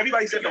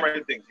 Everybody said the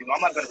right things. You know,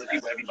 I'm not gonna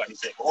repeat what everybody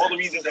said. For all the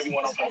reasons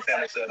everyone else on the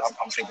panel said,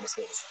 I'm taking the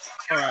Steelers.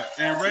 All right,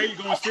 and Ray, you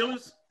going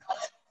Steelers?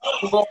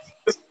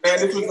 Man,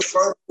 this was the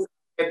first.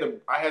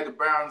 I had the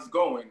Browns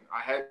going. I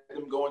had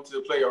them going to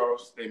the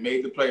playoffs. They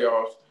made the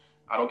playoffs.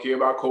 I don't care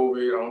about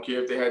COVID. I don't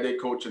care if they had their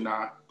coach or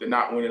not. They're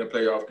not winning a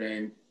playoff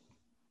game.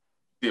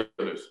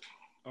 Steelers.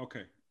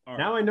 Okay. All right.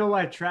 Now I know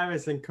why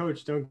Travis and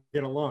Coach don't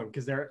get along,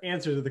 because their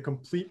answers are the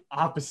complete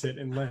opposite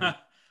in length.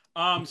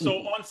 So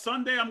on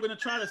Sunday, I'm gonna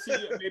try to see.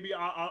 Maybe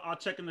I'll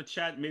check in the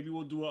chat. Maybe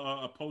we'll do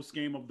a post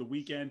game of the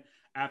weekend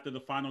after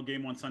the final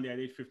game on Sunday at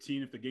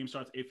 8:15. If the game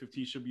starts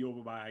 8:15, should be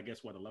over by, I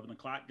guess, 11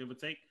 o'clock, give or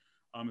take.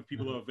 If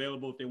people are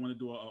available, if they want to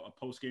do a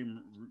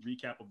post-game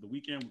recap of the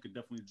weekend, we could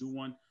definitely do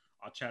one.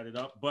 I'll chat it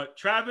up. But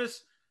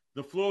Travis,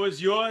 the floor is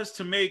yours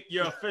to make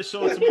your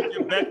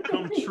bet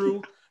come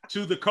true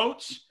to the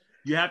coach.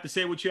 You have to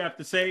say what you have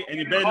to say, and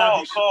you better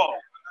not be.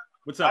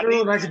 What's up? I don't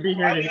know if I could be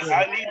here. I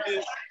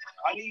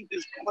need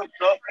this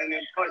clipped up and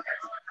then put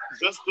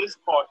just this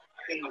part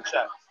in the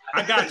chat.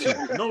 I got you.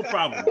 No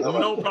problem.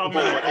 No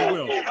problem at all. I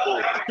will.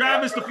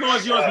 Travis, the floor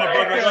is yours, my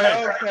brother. Go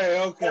ahead.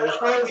 Okay.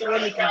 First,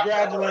 let me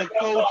congratulate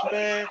Coach,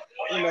 man.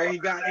 You know, he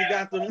got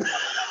them.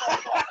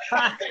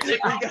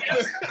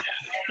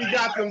 he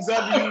got them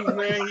W's,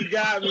 man. He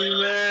got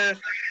me, man.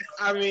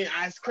 I mean,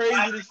 it's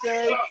crazy to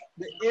say.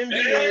 The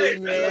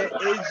NBA, man,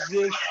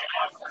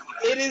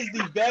 it is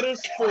the better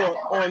sport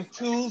on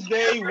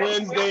Tuesday,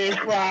 Wednesday, and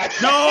Friday.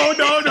 No.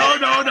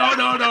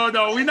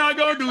 We're not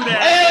going to do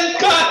that. And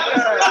cut!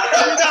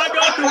 We're not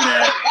going to do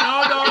that.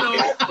 No.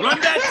 Run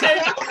that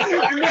tape.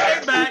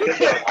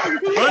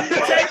 Run the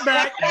tape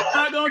back. We're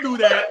not going to do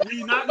that.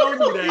 We're not going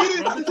to do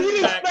that. Run the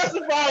tape back.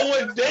 Specify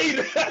what date.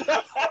 Run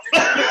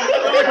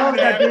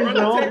the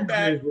tape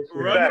back.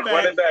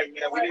 Run it back,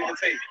 man. We need the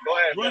tape. Go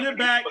ahead. Run it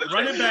back.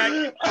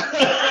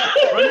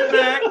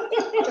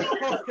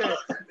 Okay.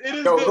 It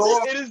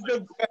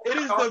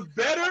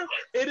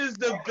is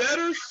the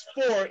better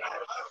sport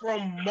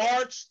from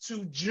March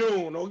to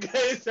June.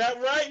 Okay, is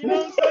that right? You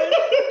know what I'm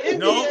saying?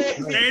 No,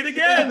 say it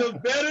again. The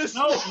better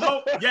sport.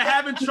 No, you're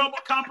having trouble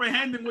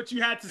comprehending what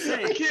you had to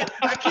say.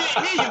 I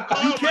can't hear you,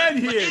 Carl. You can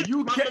hear.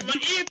 You can. My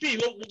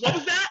earpiece. What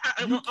was that?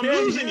 I'm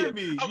losing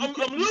you. I'm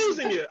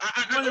losing you.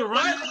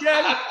 Run it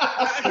again.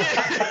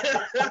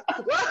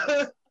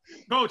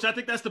 Coach, I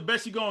think that's the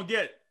best you're gonna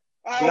get.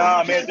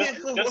 Nah, man.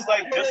 Just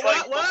like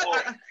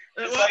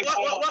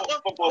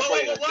football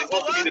players, they're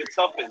supposed to be the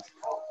toughest.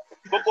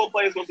 Football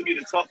players supposed to be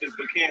the toughest,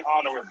 but can't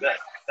honor a bet.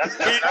 That's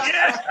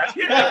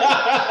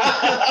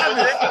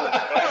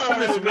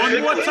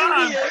one more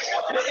time.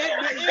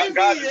 The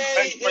guys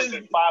bench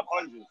pressing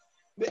 500.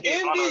 The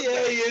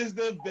NBA is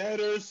the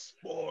better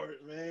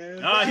sport,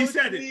 man. He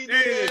said it. He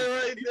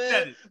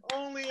said it.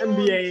 Only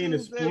NBA ain't a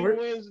Tuesday, sport.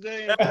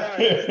 Wednesday, and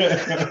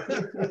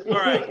Friday. All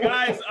right,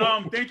 guys.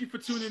 Thank you for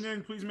tuning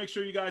in. Please make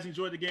sure you guys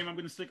enjoy the game. I'm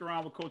going to stick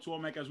around with Coach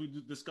Womack as we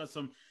discuss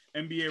some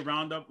NBA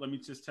roundup. Let me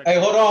just text. Hey,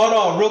 hold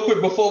on, real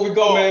quick before we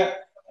go, man.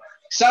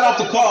 Shout out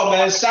to Carl,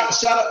 man.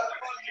 Shout out.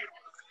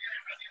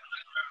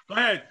 Go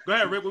ahead,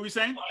 Rick. What were we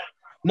saying?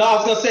 No, I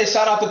was gonna say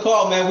shout out to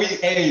Carl, man. You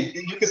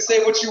can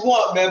say what you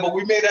want, man, but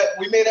we made an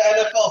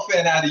NFL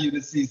fan out of you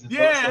this season.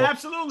 Yeah, so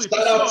absolutely.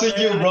 Shout out to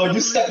you, bro.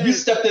 You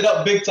stepped it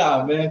up big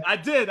time, man. I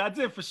did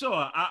for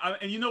sure.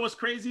 And you know what's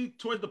crazy?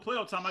 Towards the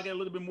playoff time, I get a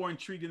little bit more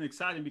intrigued and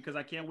excited because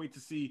I can't wait to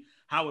see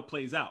how it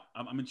plays out.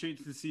 I'm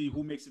intrigued to see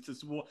who makes it to the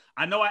Super Bowl.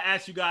 I know I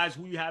asked you guys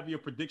who you have your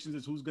predictions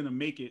as who's gonna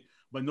make it,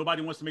 but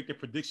nobody wants to make their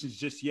predictions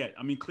just yet.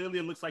 I mean, clearly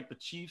it looks like the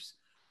Chiefs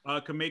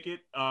can make it.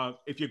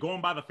 If you're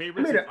going by the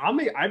favorites,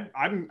 I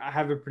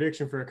have a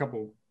prediction for a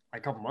couple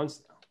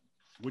months now.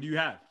 What do you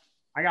have?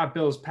 I got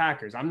Bills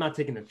Packers. I'm not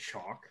taking the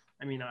chalk.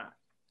 I mean,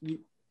 you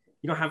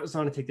don't have us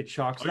on to take the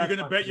chalk. So are you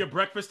going to bet your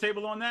breakfast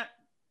table on that?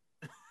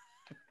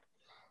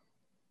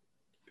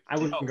 I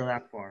wouldn't go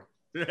that far.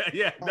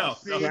 Yeah, no.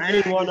 For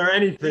anyone or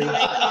anything.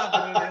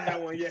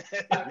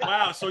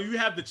 Wow, so you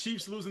have the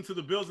Chiefs losing to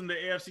the Bills in the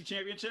AFC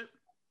Championship?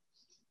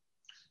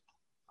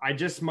 I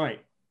just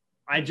might.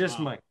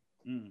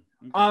 Okay.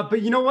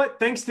 But you know what?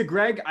 Thanks to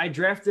Greg, I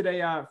drafted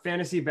a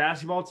fantasy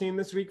basketball team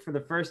this week for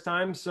the first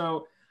time,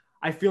 so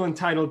I feel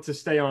entitled to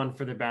stay on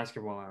for the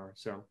basketball hour.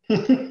 So,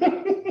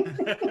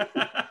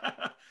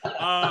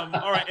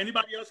 all right.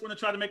 Anybody else want to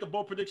try to make a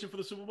bold prediction for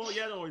the Super Bowl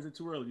yet, or is it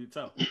too early to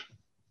tell?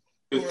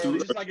 I don't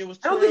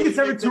think it's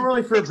ever too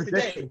early for a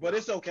prediction, but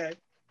it's okay.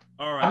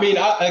 All right. I mean,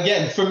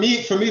 again, for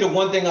me, the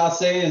one thing I'll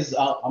say is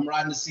I'm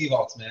riding the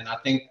Seahawks, man. I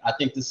think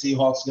the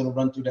Seahawks are gonna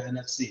run through the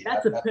NFC.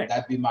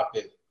 That'd be my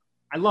pick.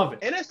 I love it.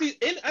 I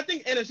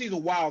think NFC is a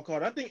wild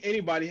card. I think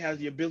anybody has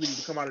the ability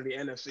to come out of the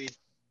NFC.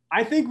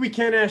 I think we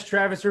can't ask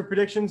Travis for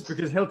predictions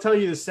because he'll tell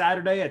you the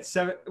Saturday at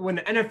 7 when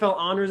the NFL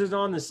Honors is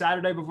on the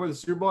Saturday before the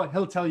Super Bowl.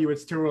 He'll tell you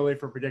it's too early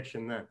for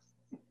prediction then.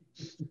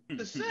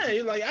 Just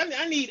saying, like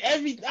I need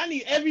every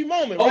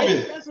moment.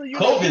 COVID, right?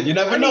 COVID, you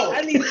never know.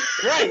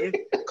 Right.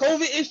 If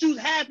COVID issues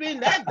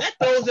happen, that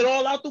throws it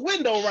all out the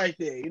window right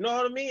there. You know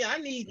what I mean? I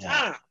need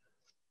time.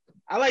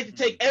 I like to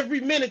take every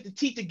minute the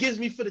teacher gives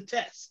me for the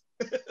test.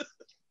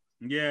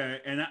 Yeah,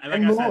 and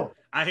like I said,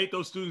 I hate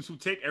those students who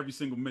take every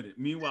single minute.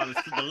 Meanwhile,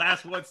 the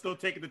last one's still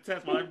taking the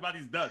test while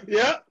everybody's done.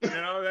 Yeah. You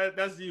know,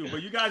 that's you.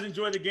 But you guys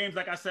enjoy the games.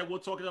 Like I said, we'll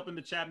talk it up in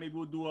the chat. Maybe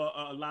we'll do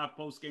a live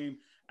post game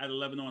at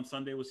 11 on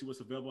Sunday. We'll see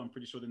what's available. I'm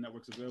pretty sure the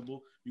network's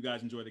available. You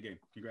guys enjoy the game.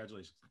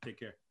 Congratulations. Take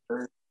care.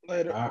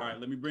 Later. All right,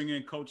 let me bring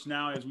in Coach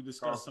now as we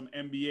discuss some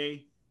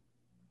NBA.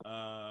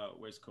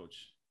 Where's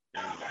Coach?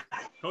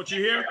 Coach,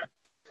 you here?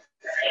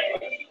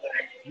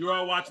 You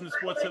are watching the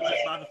Sports Highlights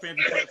by the fans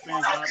and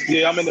fans.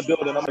 Yeah, I'm in the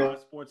building. I'm in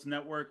Sports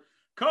Network.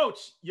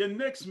 Coach, your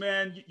Knicks,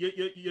 man.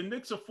 Your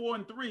Knicks are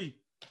 4-3.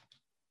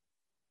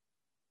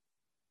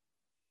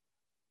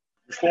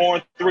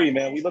 4-3,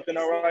 man. We looking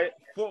all right.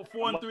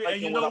 4-3.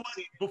 And you know what?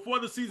 Before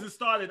the season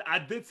started, I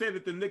did say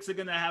that the Knicks are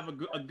going to have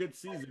a good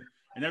season.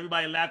 And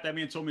everybody laughed at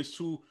me and told me it's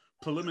too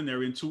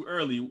preliminary and too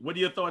early. What are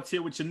your thoughts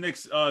here with your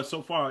Knicks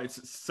so far?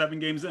 It's 7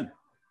 games in.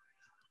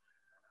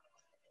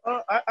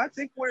 I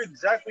think we're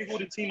exactly who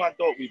the team I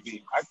thought we'd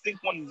be. I think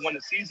when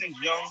the season's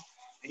young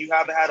and you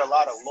haven't had a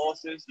lot of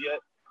losses yet,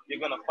 you're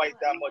going to fight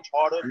that much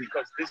harder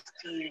because this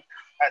team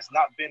has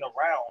not been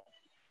around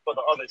for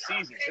the other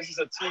seasons. This is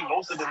a team,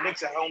 most of the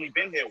Knicks have only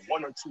been here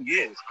 1 or 2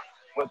 years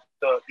with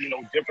the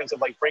difference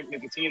of like Frank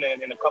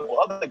Ntilikina and a couple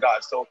other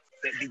guys. So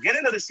the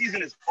beginning of the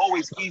season is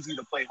always easy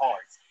to play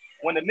hard.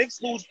 When the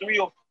Knicks lose 3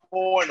 or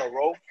 4 in a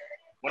row,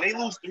 when they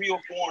lose 3 or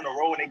 4 in a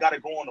row and they got to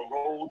go on the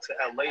road to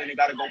LA and they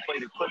got to go play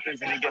the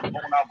Clippers and they get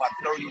blown out by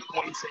 30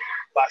 points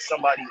by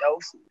somebody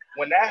else,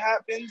 when that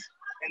happens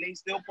and they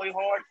still play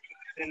hard,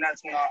 then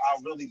that's when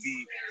I'll really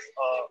be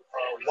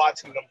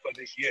watching them for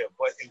this year.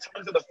 But in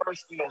terms of the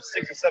first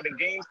 6 or 7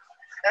 games,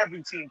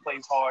 every team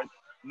plays hard.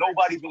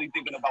 Nobody's really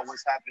thinking about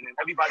what's happening.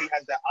 Everybody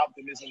has that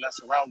optimism that's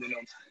surrounding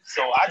them.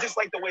 So I just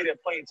like the way they're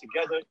playing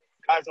together.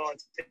 Guys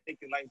aren't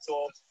taking nights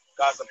off.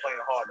 Guys are playing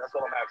hard. That's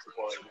all I'm asking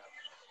for right now.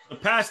 The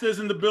Pastor's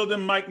in the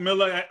building, Mike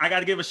Miller. I got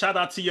to give a shout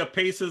out to your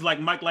Pacers, like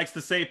Mike likes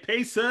to say.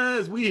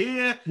 Pacers, we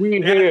here.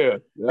 We here.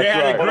 They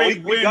had a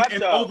great win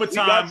in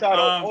overtime.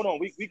 Hold on,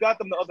 we got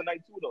them the other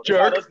night too, though.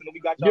 Jerk. Us, and we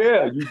got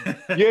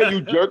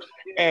you jerks.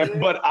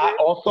 But I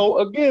also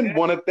again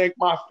want to thank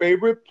my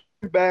favorite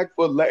back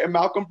for letting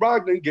Malcolm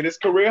Brogdon get his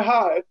career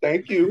high.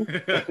 Thank you.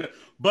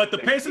 But the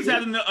Pacers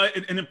had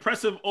an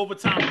impressive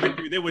overtime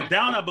victory. They were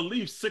down, I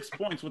believe, 6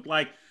 points with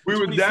like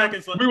 20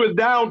 seconds left. We were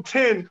down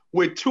 10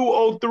 with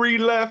 2:03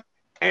 left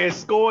and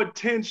scored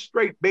 10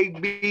 straight,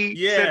 baby.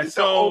 Yeah,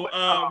 so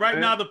right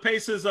now the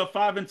Pacers are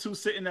 5-2,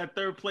 sitting at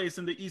 3rd place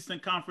in the Eastern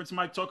Conference.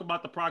 Mike, talk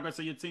about the progress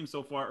of your team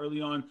so far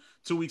early on,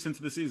 2 weeks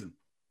into the season.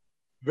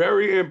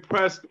 Very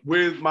impressed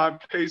with my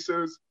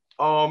Pacers.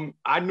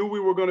 I knew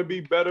we were going to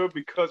be better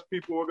because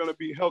people were going to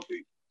be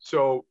healthy.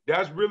 So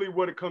that's really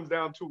what it comes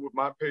down to with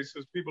my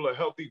Pacers. People are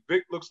healthy.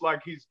 Vic looks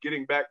like he's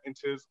getting back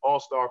into his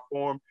all-star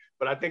form.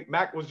 But I think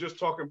Mac was just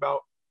talking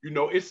about,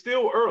 it's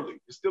still early.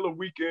 It's still a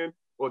weekend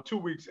or 2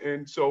 weeks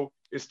in. So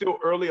it's still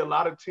early. A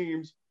lot of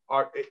teams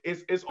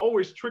it's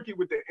always tricky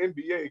with the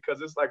NBA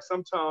because it's like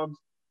sometimes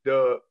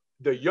the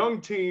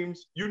young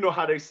teams,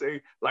 how they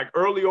say, like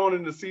early on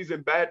in the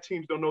season, bad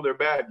teams don't know they're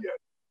bad yet.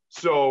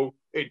 So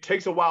it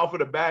takes a while for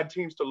the bad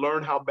teams to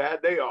learn how bad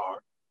they are.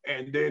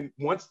 And then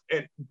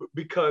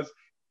because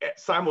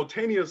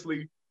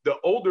simultaneously the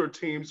older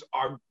teams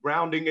are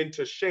rounding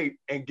into shape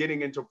and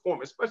getting into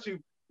form, especially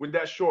with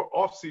that short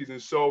off season.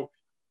 So,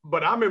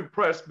 but I'm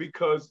impressed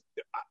because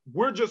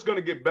we're just going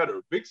to get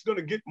better. Vic's going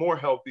to get more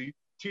healthy.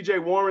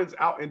 TJ Warren's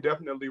out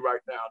indefinitely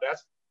right now.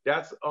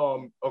 that's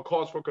a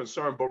cause for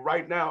concern. But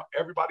right now,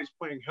 everybody's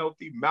playing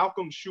healthy.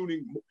 Malcolm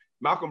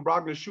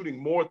Brogdon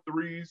shooting more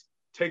threes,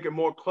 taking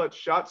more clutch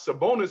shots.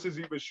 Sabonis is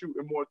even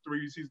shooting more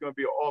threes. He's going to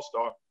be an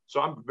all-star.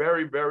 So I'm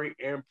very, very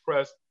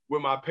impressed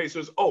with my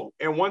Pacers. Oh,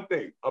 and one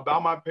thing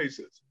about my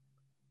Pacers.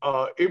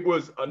 It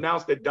was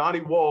announced that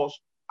Donnie Walsh,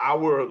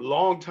 our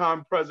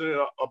longtime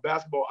president of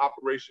basketball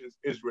operations,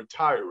 is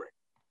retiring.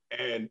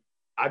 And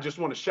I just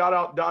want to shout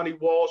out Donnie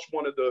Walsh,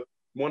 one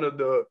of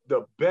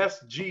the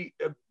best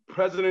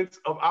presidents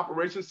of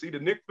operations. See, the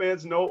Knicks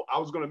fans know I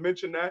was going to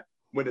mention that.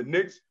 When the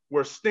Knicks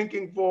were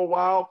stinking for a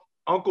while,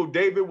 Uncle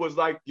David was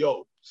like,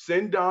 yo,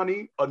 send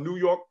Donnie a New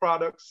York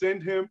product,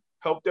 send him,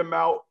 help them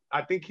out.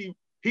 I think he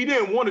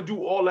didn't want to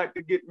do all that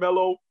to get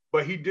Melo,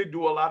 but he did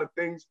do a lot of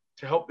things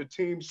to help the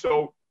team.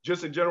 So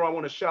just in general, I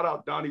want to shout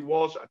out Donnie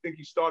Walsh. I think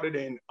he started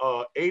in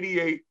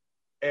 88,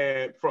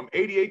 and from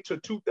 88 to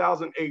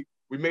 2008,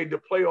 we made the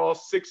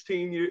playoffs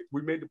 16 years.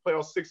 We made the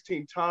playoffs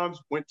 16 times,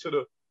 went to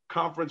the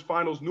conference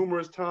finals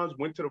numerous times,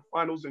 went to the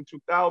finals in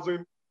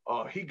 2000.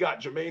 He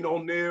got Jermaine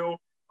O'Neal.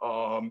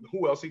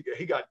 Who else?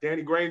 He got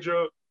Danny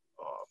Granger,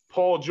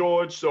 Paul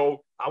George.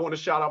 So I want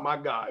to shout out my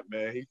guy,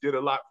 man. He did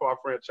a lot for our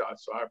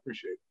franchise, so I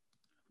appreciate it.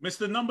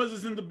 Mr. Numbers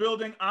is in the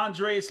building.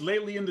 Andres,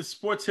 lately in the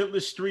sports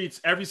hitless streets,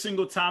 every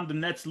single time the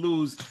Nets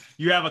lose,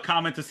 you have a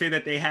comment to say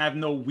that they have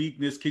no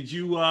weakness. Could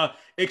you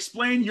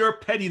explain your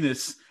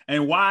pettiness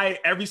and why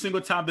every single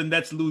time the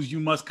Nets lose,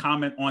 you must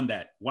comment on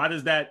that? Why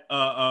is that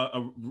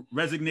a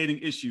resonating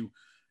issue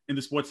in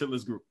the sports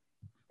hitless group?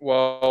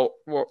 Well,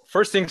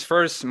 first things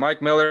first,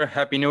 Mike Miller,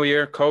 Happy New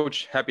Year.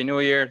 Coach, Happy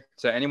New Year.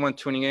 To anyone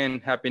tuning in,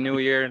 Happy New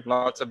Year.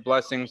 Lots of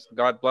blessings.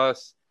 God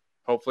bless.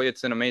 Hopefully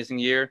it's an amazing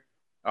year.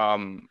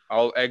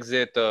 I'll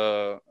exit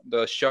the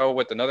show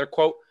with another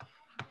quote.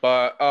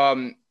 But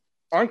on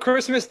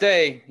Christmas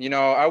Day,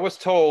 I was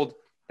told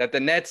that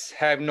the Nets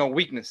have no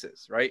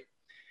weaknesses, right?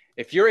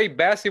 If you're a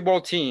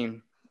basketball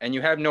team and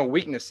you have no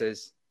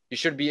weaknesses, you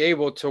should be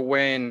able to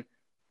win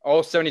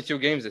all 72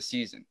 games this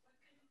season.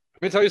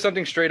 Let me tell you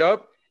something straight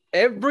up.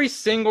 Every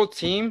single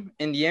team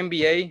in the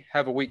NBA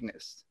have a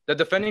weakness. The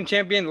defending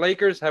champion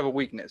Lakers have a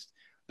weakness.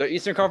 The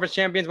Eastern Conference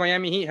champions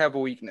Miami Heat have a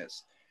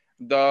weakness.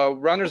 The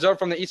runners-up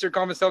from the Eastern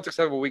Conference Celtics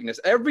have a weakness.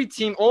 Every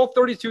team, all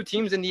 32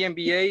 teams in the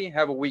NBA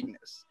have a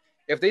weakness.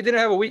 If they didn't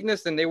have a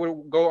weakness, then they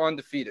would go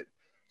undefeated.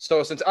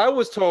 So since I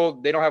was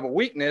told they don't have a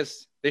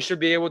weakness, they should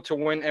be able to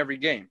win every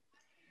game.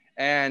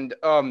 And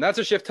that's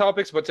a shift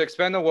topics, but to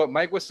expand on what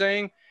Mike was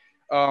saying,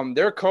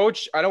 their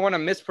coach, I don't want to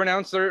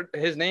mispronounce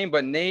his name,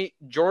 but Nate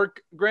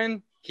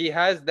Bjorkgren, he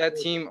has that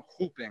team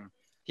hooping.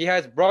 He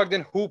has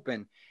Brogdon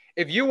hooping.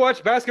 If you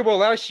watched basketball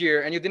last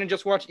year and you didn't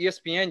just watch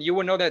ESPN, you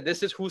would know that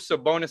this is who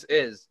Sabonis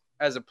is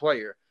as a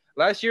player.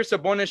 Last year,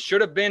 Sabonis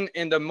should have been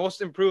in the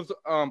most improved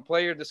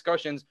player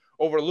discussions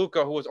over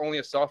Luka, who was only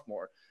a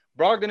sophomore.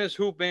 Brogdon is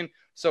hooping.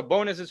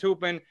 Sabonis is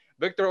hooping.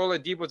 Victor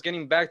Oladipo was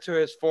getting back to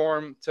his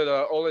form, to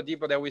the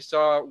Oladipo that we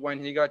saw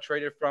when he got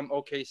traded from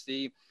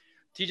OKC.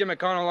 TJ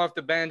McConnell off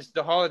the bench,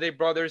 the Holiday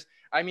brothers.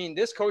 I mean,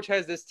 this coach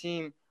has this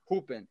team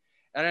hooping.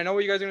 And I know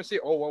what you guys are going to say.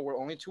 Oh, well, we're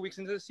only 2 weeks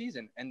into the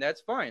season. And that's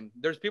fine.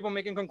 There's people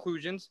making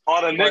conclusions.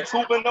 Are the Knicks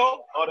hooping,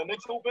 though? Are the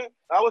Knicks hooping?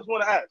 I always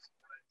want to ask.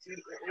 See,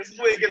 this is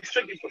where it gets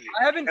tricky for me.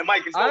 I haven't. And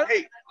Mike, it's no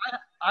hate.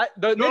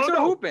 The Knicks are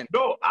hooping.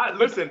 No,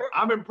 listen,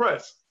 I'm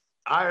impressed.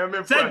 I am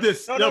impressed. Said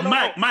this.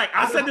 Mike,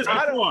 I said this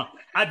before.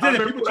 I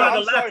did it. People try to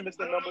laugh. Sorry,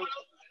 Mr. Numbers.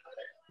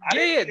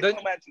 Yeah.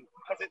 Come at you.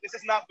 This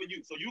is not for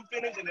you. So you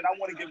finish, and then I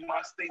want to give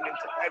my statement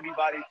to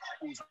everybody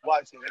who's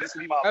watching. And this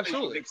will be my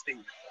official Knicks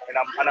statement. And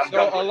I'm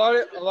so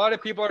a lot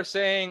of people are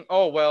saying,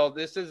 oh, well,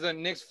 this is a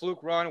Knicks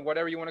fluke run,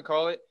 whatever you want to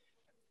call it.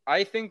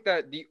 I think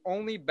that the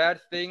only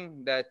bad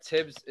thing that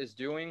Tibbs is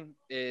doing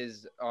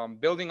is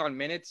building on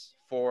minutes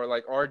for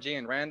like RJ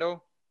and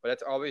Randall. But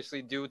that's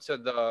obviously due to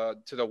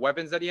the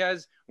weapons that he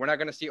has. We're not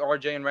going to see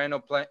RJ and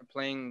Randall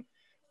playing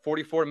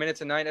 44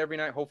 minutes a night every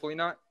night. Hopefully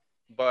not.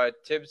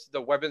 But Tibbs, the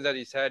weapons that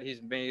he's had,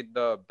 he's made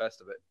the best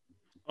of it.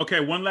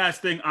 Okay, one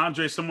last thing.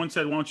 Andre, someone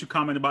said, why don't you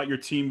comment about your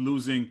team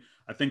losing,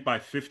 I think, by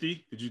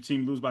 50? Did your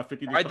team lose by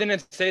 50? I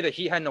didn't say that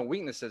he had no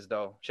weaknesses,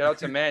 though. Shout out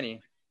to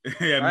Manny.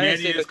 Yeah,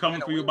 Manny is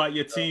coming for you about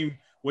your team.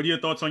 What are your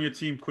thoughts on your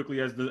team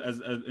quickly as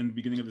in the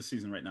beginning of the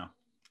season right now?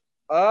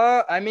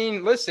 I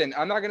mean, listen,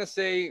 I'm not going to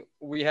say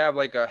we have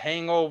like a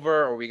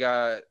hangover or we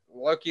got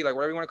lucky, like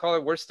whatever you want to call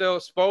it.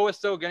 Spo is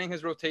still getting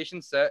his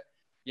rotation set.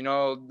 You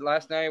know,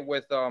 last night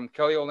with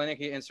Kelly Olynyk,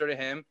 he inserted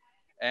him,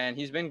 and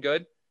he's been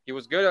good. He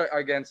was good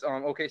against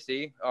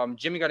OKC.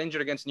 Jimmy got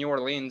injured against New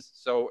Orleans,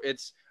 so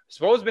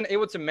Spo's been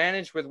able to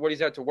manage with what he's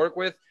had to work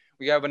with.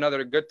 We have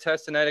another good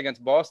test tonight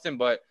against Boston,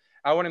 but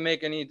I wouldn't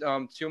make any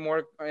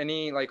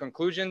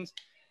conclusions.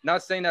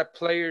 Not saying that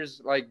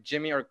players like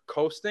Jimmy are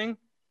coasting,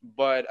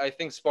 but I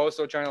think Spo's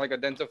still trying to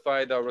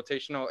identify the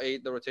rotational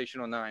 8, the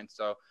rotational 9.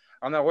 So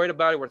I'm not worried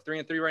about it. We're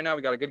 3-3 right now.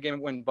 We got a good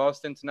game in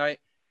Boston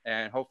tonight.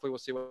 And hopefully we'll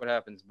see what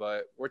happens,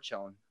 but we're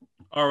chilling.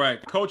 All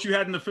right. Coach, you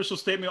had an official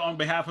statement on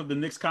behalf of the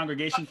Knicks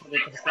congregation.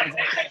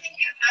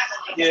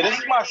 Yeah, this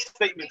is my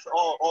statement to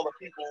all the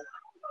people.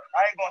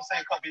 I ain't going to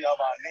say a couple of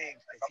our names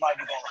because I'm not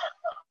even going to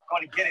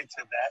going to get into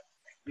that.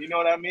 You know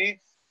what I mean?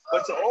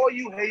 But to all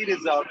you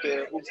haters out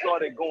there who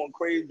started going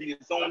crazy,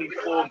 it's only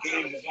 4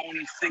 games, it's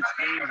only 6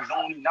 games, it's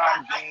only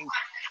 9 games.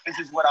 This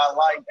is what I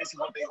like. This is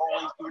what they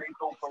always do. They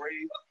throw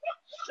parades.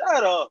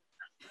 Shut up.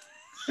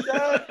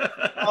 Shut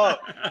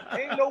up.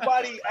 Ain't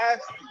nobody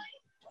asked you.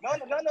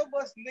 None of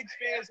us Knicks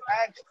fans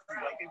asked you.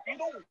 Like, if you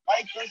don't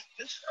like us,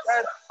 just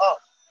shut up.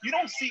 You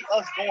don't see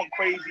us going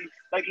crazy.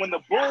 Like, when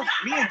the Bulls,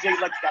 me and Jay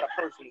Lex got a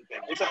personal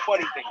thing. It's a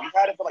funny thing. We've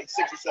had it for like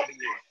 6 or 7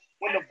 years.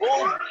 When the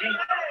Bulls beat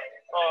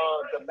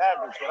the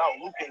Mavericks without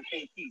Luka and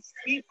KP,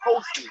 he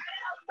posted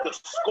the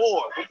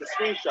score with the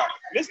screenshot.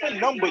 Mr.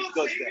 Numbers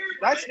does that.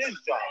 That's his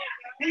job.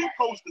 He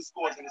posts the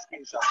scores in the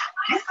screenshot.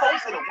 You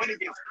posted a win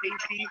against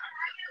KP,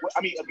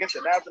 against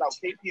the Mavericks without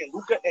KP and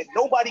Luka, and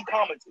nobody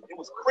commented. It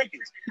was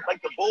crickets.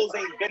 Like the Bulls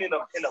ain't been in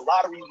the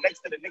lottery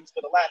next to the Knicks for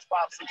the last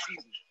 5-6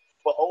 seasons.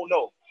 But oh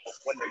no,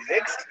 when the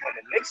Knicks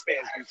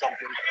fans do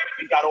something,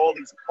 we got all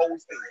these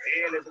posts and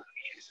banners.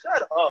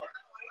 Shut up.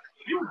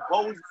 You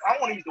bozos. I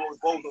want to use those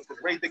bozos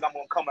because Ray think I'm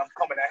coming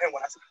at him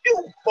when I say, you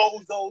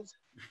bozos.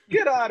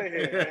 Get out of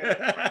here,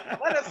 man.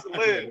 Let us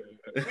live.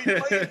 We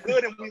playing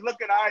good and we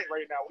looking all right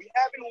right now. We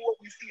happy with what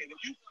we see.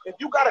 If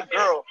you got a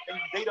girl and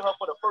you dated her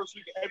for the first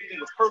week and everything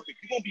was perfect,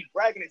 you're going to be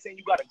bragging and saying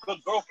you got a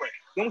good girlfriend.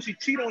 Then when she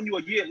cheat on you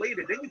a year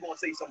later, then you're going to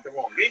say something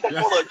wrong. You ain't going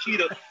to call her a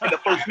cheater in the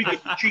first week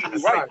if you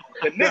cheating right.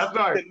 The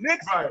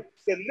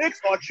Knicks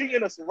are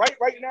treating us right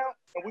now,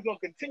 and we're going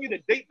to continue to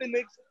date the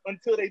Knicks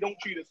until they don't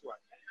treat us right.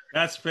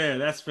 That's fair.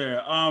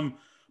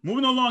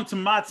 Moving along to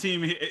my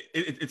team,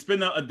 it's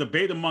been a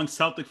debate among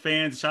Celtic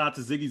fans. Shout out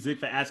to Ziggy Zig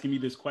for asking me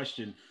this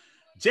question.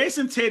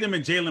 Jason Tatum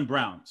and Jaylen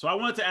Brown. So I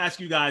wanted to ask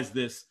you guys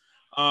this.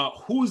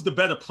 Who's the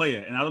better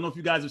player? And I don't know if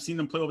you guys have seen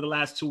them play over the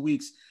last 2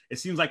 weeks. It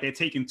seems like they're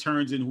taking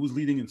turns in who's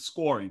leading in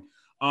scoring.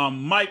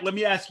 Mike, let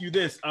me ask you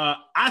this.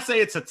 I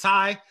say it's a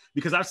tie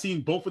because I've seen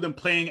both of them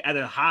playing at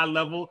a high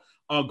level.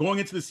 Going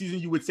into the season,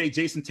 you would say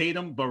Jason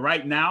Tatum. But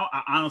right now,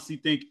 I honestly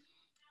think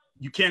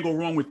you can't go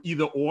wrong with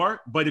either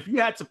or. But if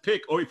you had to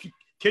pick,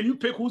 can you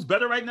pick who's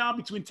better right now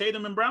between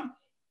Tatum and Brown?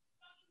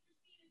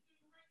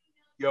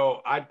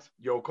 Yo,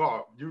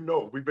 Carl,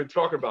 we've been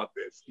talking about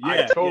this.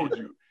 Yeah, I told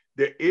you.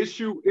 The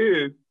issue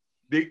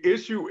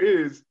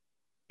is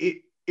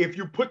if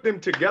you put them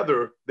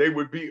together, they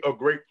would be a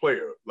great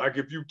player. Like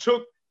if you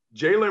took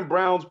Jaylen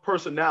Brown's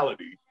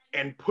personality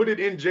and put it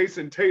in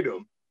Jason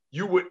Tatum,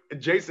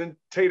 Jason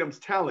Tatum's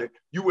talent,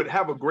 you would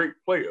have a great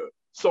player.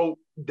 So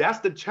that's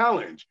the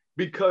challenge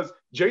because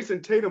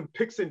Jason Tatum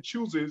picks and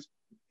chooses.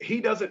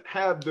 He doesn't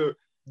have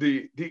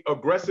the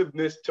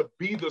aggressiveness to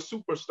be the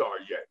superstar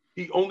yet.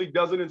 He only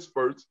does it in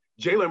spurts.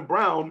 Jaylen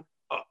Brown,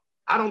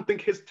 I don't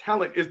think his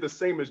talent is the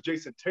same as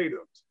Jason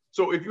Tatum's.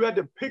 So if you had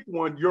to pick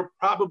one, you're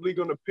probably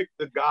going to pick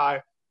the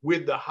guy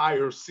with the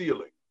higher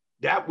ceiling.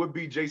 That would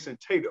be Jason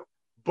Tatum.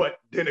 But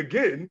then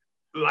again,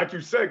 like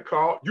you said,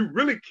 Carl, you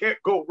really can't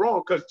go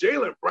wrong because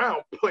Jaylen Brown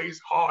plays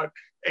hard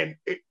and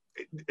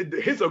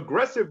his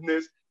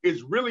aggressiveness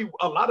is really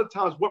a lot of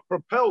times what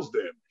propels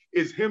them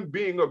is him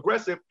being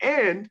aggressive.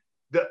 And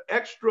the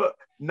extra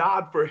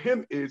nod for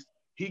him is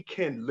he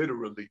can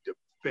literally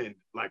defend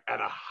like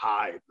at a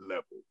high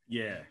level.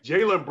 Yeah.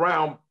 Jaylen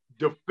Brown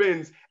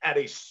defends at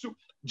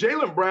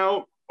Jaylen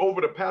Brown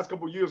over the past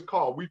couple of years,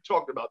 Carl, we've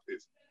talked about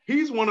this.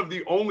 He's one of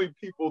the only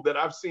people that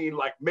I've seen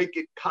like make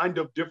it kind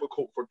of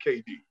difficult for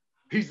KD.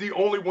 He's the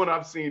only one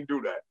I've seen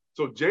do that.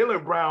 So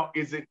Jaylen Brown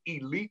is an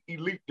elite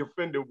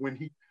defender when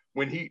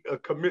he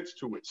commits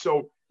to it.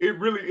 So it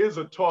really is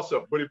a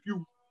toss-up. But if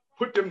you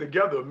put them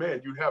together,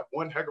 man, you have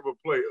one heck of a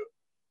player.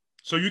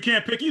 So you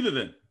can't pick either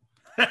then?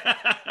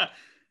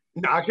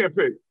 No, I can't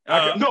pick.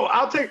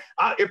 I'll take –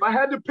 if I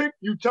had to pick,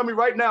 you tell me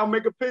right now,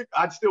 make a pick,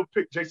 I'd still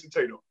pick Jason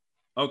Tatum.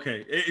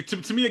 Okay.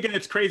 To me, again,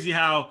 it's crazy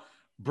how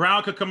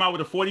Brown could come out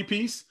with a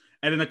 40-piece,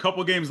 and then a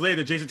couple games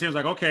later, Jason Tatum's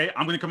like, okay,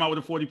 I'm going to come out with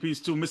a 40-piece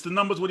too. Mr.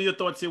 Numbers, what are your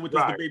thoughts here with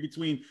this debate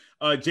between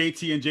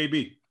JT and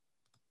JB?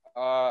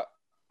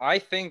 I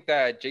think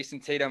that Jason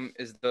Tatum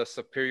is the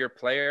superior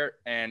player,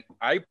 and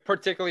I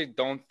particularly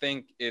don't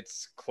think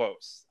it's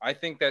close. I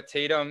think that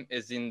Tatum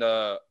is in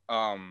the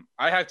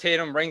I have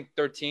Tatum ranked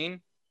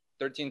 13,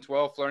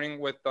 12, flirting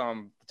with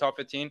the top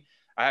 15.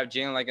 I have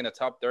Jaylen like in the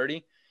top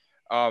 30.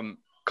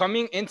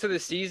 Coming into the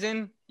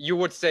season, you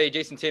would say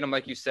Jason Tatum,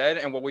 like you said,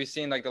 and what we've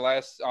seen like the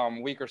last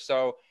week or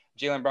so,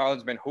 Jaylen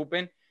Brown's been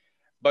hooping.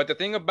 But the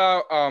thing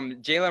about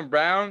Jaylen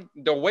Brown,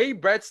 the way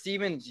Brad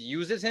Stevens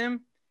uses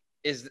him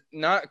is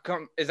not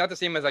the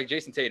same as like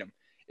Jason Tatum.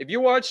 If you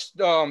watch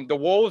the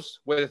Wolves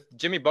with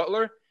Jimmy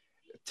Butler,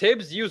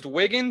 Tibbs used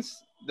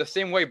Wiggins the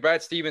same way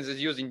Brad Stevens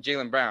is using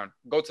Jaylen Brown.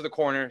 Go to the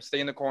corner, stay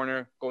in the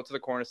corner, go to the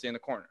corner, stay in the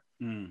corner.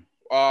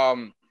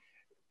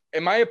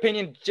 In my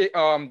opinion,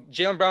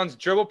 Jaylen Brown's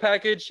dribble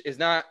package is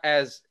not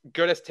as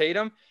good as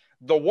Tatum.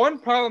 The one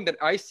problem that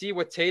I see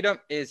with Tatum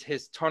is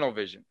his tunnel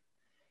vision.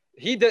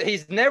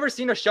 He's never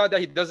seen a shot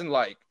that he doesn't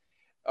like.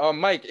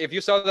 Mike, if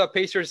you saw the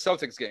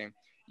Pacers-Celtics game,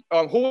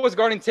 who was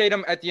guarding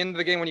Tatum at the end of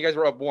the game when you guys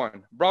were up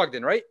 1?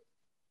 Brogdon, right?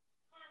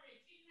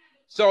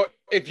 So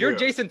if you're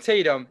Jason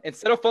Tatum,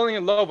 instead of falling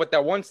in love with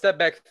that one step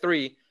back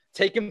 3,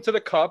 take him to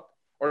the cup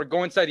or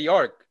go inside the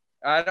arc.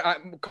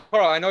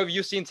 Carl, I know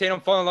you've seen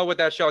Tatum fall in love with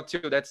that shot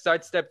too. That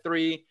sidestep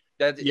three.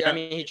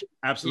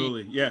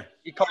 Absolutely.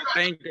 He called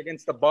bank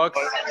against the Bucks.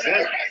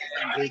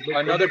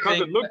 Another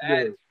thing. It looks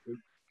good. It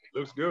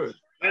looks good.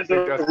 There's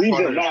a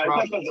reason. No, it's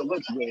not because it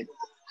looks good.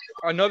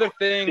 Another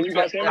thing.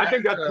 I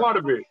think that's part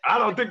of it. I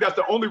don't think that's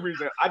the only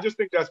reason. I just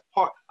think that's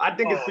part. I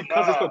think it's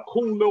because it's a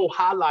cool little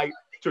highlight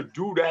to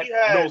do that.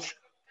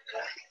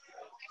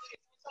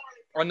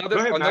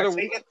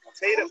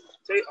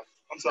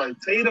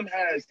 Tatum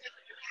has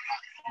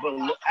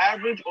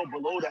average or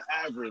below the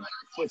average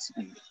foot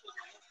speed.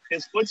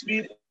 His foot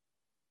speed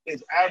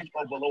is average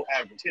or below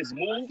average. His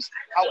moves,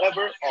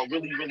 however, are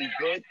really, really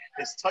good.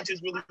 His touch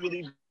is really,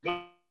 really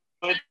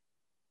good.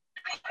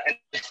 And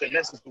his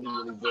finesse is really,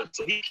 really good.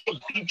 So he can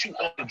beat you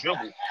off the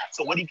dribble.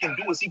 So what he can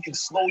do is he can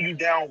slow you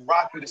down,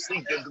 rock you to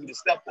sleep, then do the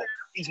step up.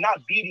 He's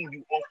not beating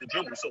you off the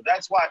dribble. So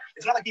that's why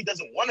it's not like he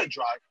doesn't want to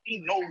drive. He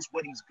knows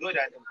what he's good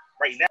at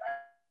right now.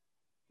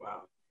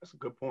 Wow, that's a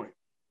good point.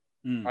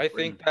 I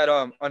think that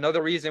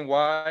another reason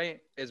why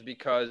is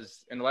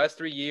because in the last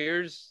 3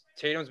 years,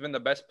 Tatum's been the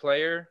best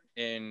player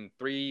in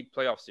 3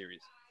 playoff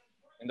series.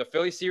 In the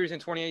Philly series in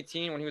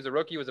 2018, when he was a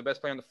rookie, he was the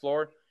best player on the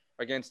floor.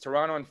 Against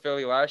Toronto and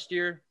Philly last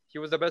year, he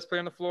was the best player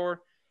on the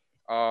floor.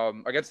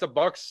 Against the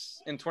Bucks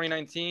in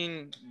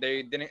 2019,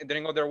 they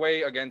didn't go their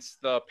way.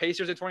 Against the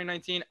Pacers in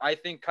 2019, I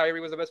think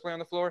Kyrie was the best player on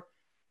the floor,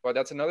 but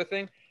that's another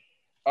thing.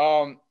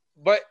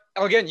 But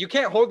again, you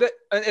can't hold it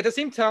at the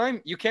same time.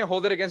 You can't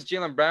hold it against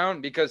Jaylen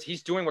Brown because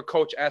he's doing what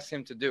coach asked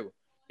him to do.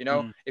 You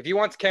know, if he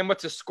wants Kemba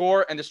to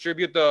score and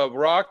distribute the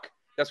rock,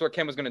 that's what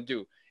Kemba's going to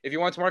do. If he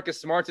wants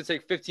Marcus Smart to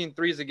take 15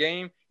 threes a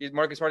game,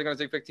 Marcus Smart is going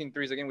to take 15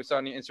 threes a game. We saw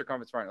in the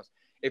Inter-Conference Finals.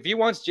 If he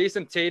wants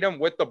Jason Tatum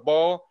with the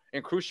ball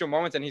in crucial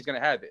moments, then he's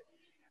going to have it.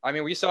 I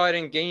mean, we saw it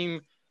in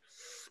game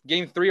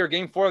 3 or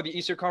game 4 of the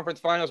Eastern Conference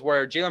Finals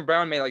where Jaylen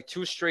Brown made like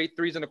 2 straight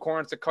threes in the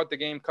corners to cut the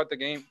game.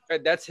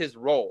 That's his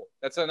role.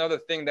 That's another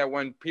thing that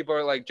when people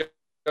are like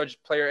judge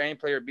player A and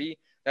player B,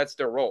 that's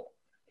their role.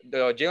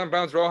 The Jaylen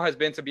Brown's role has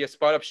been to be a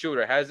spot-up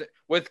shooter.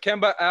 With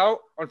Kemba out,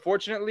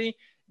 unfortunately,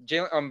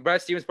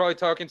 Brad Stevens probably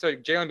talking to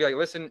Jaylen, be like,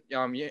 listen,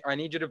 I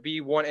need you to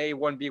be 1A,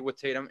 1B with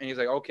Tatum. And he's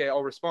like, okay,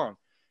 I'll respond.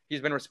 He's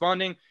been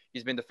responding.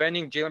 He's been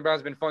defending. Jaylen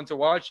Brown's been fun to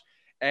watch.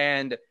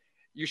 And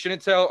you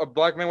shouldn't tell a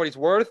black man what he's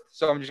worth.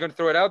 So I'm just going to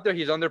throw it out there.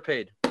 He's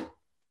underpaid.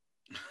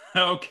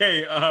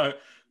 Okay.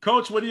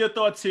 Coach, what are your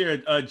thoughts here?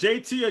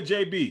 JT or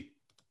JB?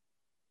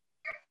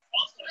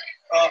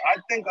 I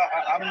think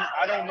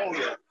I don't know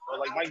yet.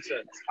 Like Mike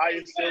said,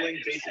 highest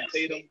ceiling, Jason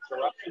Tatum.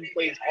 Who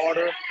plays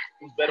harder?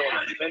 Who's better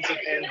on the defensive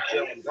end?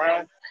 Jaylen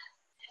Brown.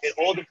 It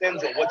all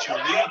depends on what you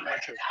need,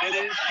 what your fit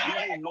is. You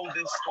will know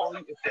this story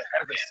if they're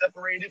ever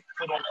separated,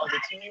 put on other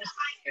teams,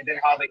 and then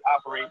how they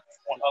operate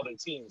on other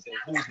teams and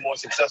who's more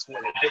successful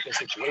in a different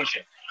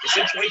situation. The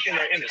situation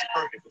they're in is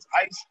perfect. It's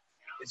ice.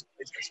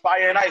 It's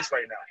fire and ice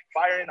right now.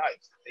 Fire and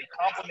ice. They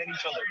complement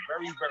each other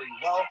very, very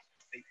well.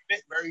 They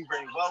fit very,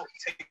 very well.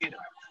 Tatum,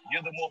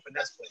 you're the more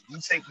finesse player. You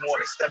take more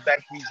of the step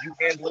back threes. You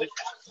handle it.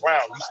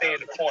 Brown, you stay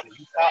in the corner.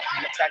 You pop,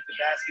 you attack the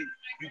basket.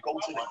 You go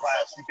to the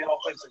glass. You get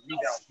offensive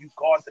rebounds. You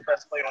guard the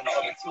best player on the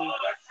other team.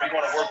 We're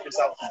going to work this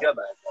out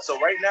together.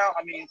 So right now,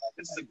 I mean,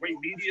 this is a great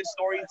media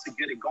story to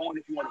get it going.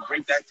 If you want to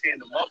break that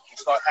tandem up and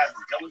start having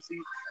jealousy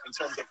in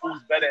terms of who's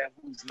better and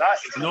who's not.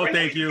 No,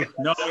 thank you.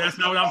 No, that's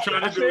not what I'm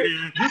trying to do here.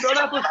 You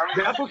know,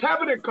 that's what's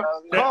happening,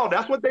 Carl.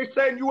 That's what they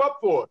setting you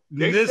up for.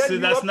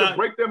 To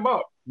break them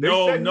up.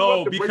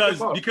 No,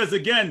 because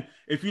again,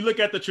 if you look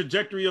at the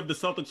trajectory of the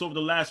Celtics over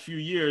the last few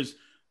years,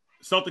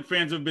 Celtic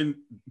fans have been,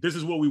 this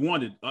is what we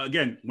wanted.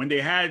 Again, when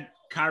they had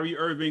Kyrie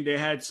Irving, they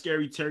had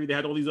Scary Terry, they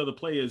had all these other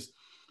players,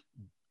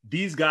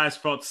 these guys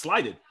felt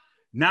slighted.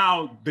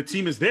 Now the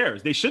team is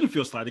theirs. They shouldn't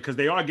feel slighted because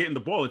they are getting the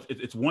ball.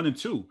 It's 1 and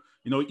 2.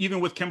 You know, even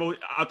with Kemba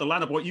out the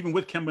lineup or even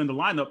with Kemba in the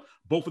lineup,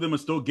 both of them are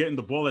still getting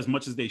the ball as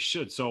much as they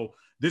should. So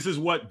this is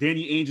what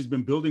Danny Ainge has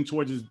been building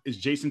towards is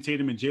Jason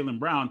Tatum and Jaylen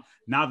Brown.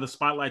 Now the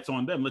spotlight's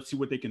on them. Let's see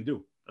what they can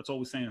do. That's all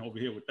we're saying over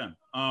here with them.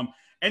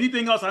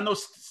 Anything else? I know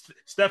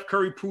Steph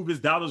Curry proved his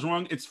doubters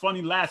wrong. It's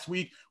funny, last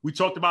week we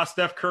talked about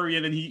Steph Curry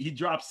and then he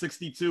dropped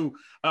 62,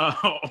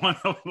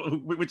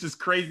 which is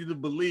crazy to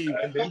believe.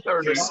 And then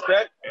 30.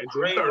 Respect,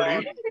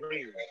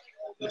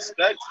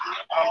 respect.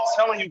 I'm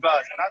telling you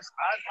guys, and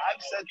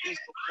I've said this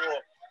before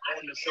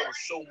on the show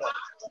so much.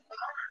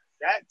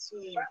 That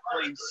team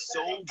plays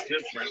so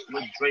different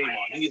with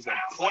Draymond. He is a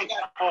point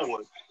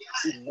forward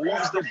who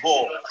moves the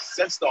ball,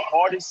 sets the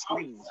hardest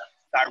screens,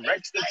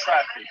 directs the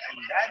traffic, and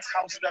that's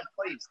how Steph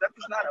plays. Steph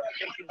is not a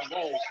pick and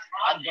roll,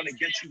 I'm going to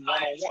get you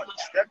one-on-one.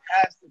 Steph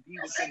has to be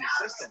within the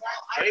system.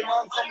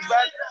 Draymond comes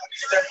back,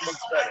 Steph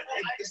looks better.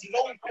 It's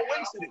no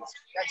coincidence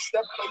that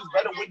Steph plays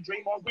better with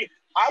Draymond Green.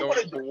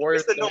 The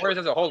Warriors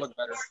as a whole look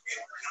better.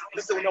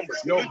 Listen to the numbers.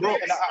 Yo, bro.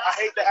 And I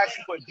hate to ask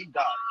you for a deep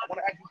dive. I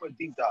want to ask you for a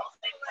deep dive.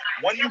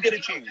 When you get a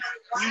chance,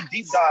 you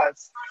deep dive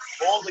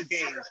all the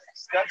games,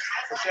 Steph's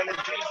percentages,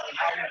 and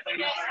how he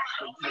plays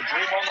with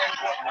Draymond on the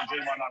court and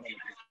Draymond not on the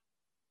court.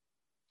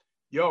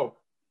 Yo,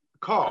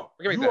 Carl,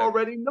 you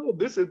already know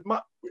this is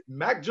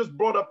Mac just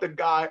brought up the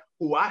guy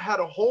who I had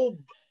a whole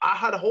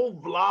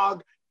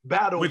vlog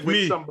battle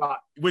with somebody.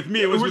 With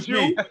me, it was with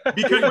me.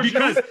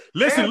 Because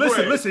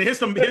listen. Here's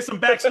some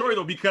backstory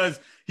though, because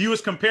he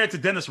was compared to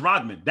Dennis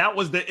Rodman. That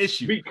was the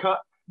issue. Because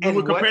we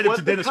were compared him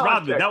to Dennis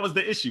Rodman. That was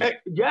the issue.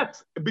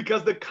 Yes,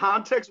 because the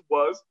context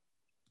was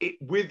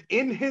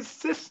within his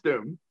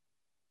system,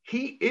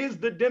 he is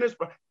the Dennis.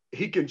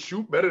 He can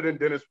shoot better than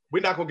Dennis.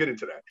 We're not gonna get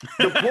into that.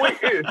 The point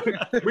is,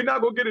 we're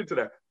not gonna get into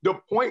that. The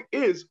point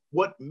is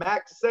what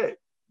Max said.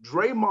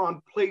 Draymond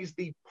plays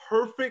the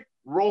perfect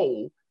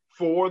role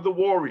for the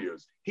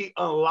Warriors. He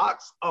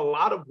unlocks a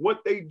lot of what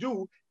they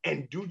do.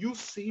 And do you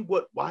see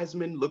what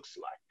Wiseman looks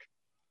like?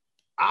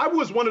 I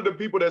was one of the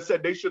people that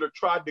said they should have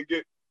tried to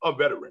get a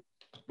veteran.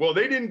 Well,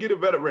 they didn't get a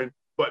veteran,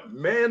 but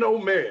man, oh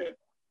man,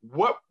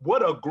 what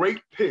a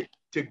great pick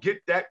to get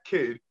that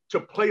kid to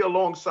play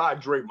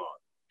alongside Draymond.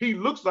 He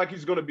looks like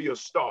he's going to be a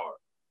star.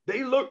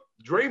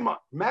 Draymond,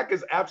 Mac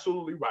is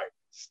absolutely right.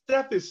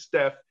 Steph is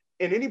Steph,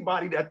 and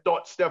anybody that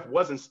thought Steph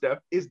wasn't Steph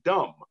is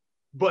dumb.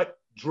 But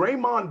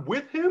Draymond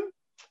with him,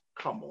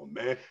 come on,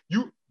 man.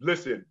 You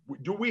listen,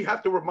 do we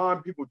have to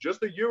remind people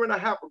just a year and a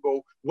half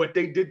ago what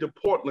they did to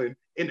Portland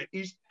in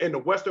the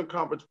Western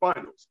Conference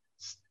Finals?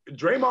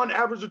 Draymond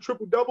averaged a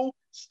triple-double.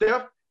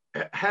 Steph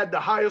had the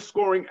highest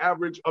scoring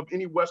average of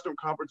any Western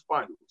Conference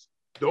Finals.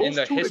 Those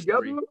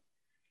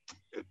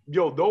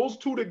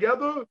two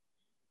together,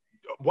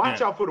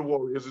 watch out for the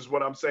Warriors is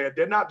what I'm saying.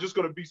 They're not just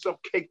going to be some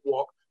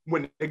cakewalk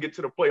when they get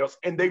to the playoffs,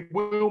 and they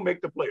will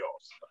make the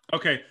playoffs.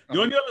 Okay. The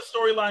only other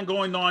storyline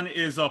going on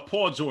is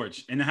Paul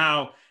George and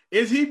how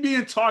is he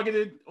being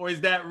targeted, or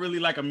is that really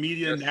like a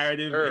media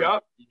narrative?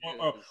 Yep.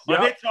 Are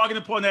they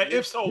targeting Paul now?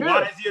 If so,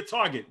 why is he a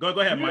target? Go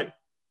ahead, Mike.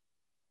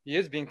 He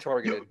is being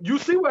targeted. You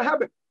see what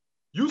happened?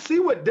 You see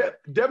what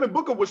Devin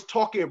Booker was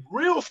talking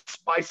real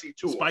spicy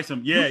to him. Spice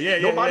him.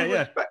 Yeah.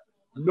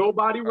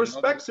 Nobody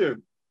respects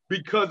him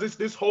because it's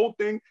this whole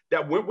thing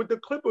that went with the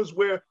Clippers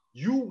where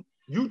you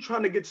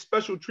trying to get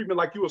special treatment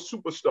like you a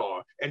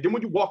superstar. And then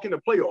when you walk in the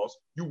playoffs,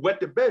 you wet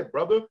the bed,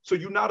 brother. So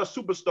you're not a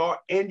superstar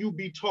and you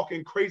be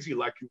talking crazy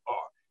like you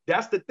are.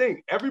 That's the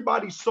thing.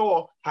 Everybody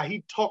saw how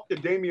he talked to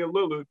Damian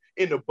Lillard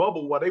in the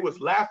bubble while they was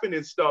laughing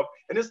and stuff.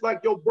 And it's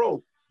like, yo,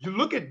 bro, you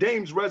look at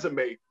Dame's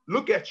resume,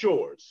 look at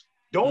yours.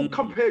 Don't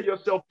compare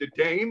yourself to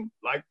Dame.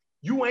 Like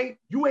you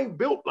ain't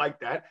built like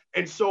that.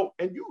 And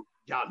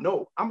y'all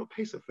know I'm a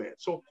Pacer fan.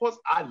 So of course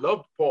I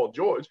loved Paul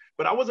George,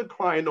 but I wasn't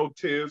crying no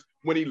tears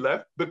when he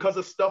left because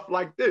of stuff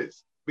like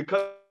this.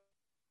 Because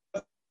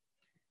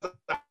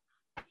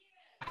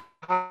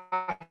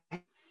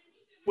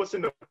what's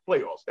in the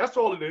playoffs. That's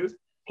all it is.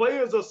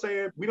 Players are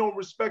saying we don't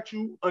respect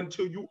you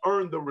until you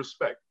earn the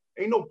respect.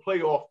 Ain't no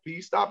playoff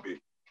piece. Stop it.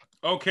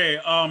 Okay.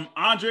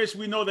 Andres,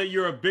 we know that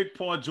you're a big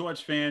Paul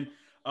George fan.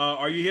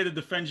 Are you here to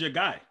defend your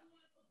guy?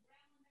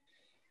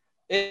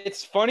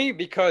 It's funny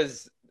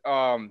because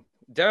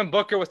Devin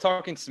Booker was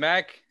talking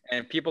smack,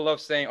 and people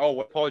love saying, oh,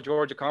 what Paul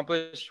George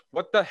accomplished.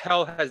 What the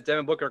hell has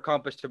Devin Booker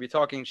accomplished to be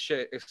talking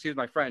shit, excuse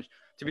my French,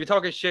 to be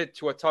talking shit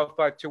to a top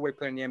 5 two-way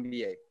player in the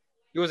NBA?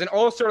 He was an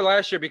all-star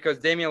last year because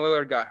Damian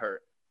Lillard got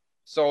hurt.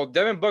 So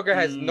Devin Booker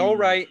has no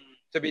right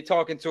to be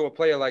talking to a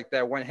player like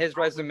that when his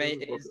resume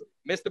is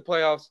miss the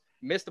playoffs,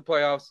 miss the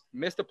playoffs,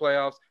 miss the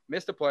playoffs,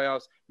 miss the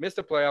playoffs, miss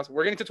the playoffs.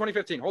 We're getting to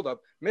 2015. Hold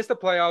up. Miss the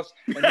playoffs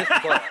and miss the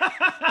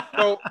playoffs.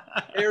 So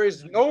there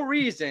is no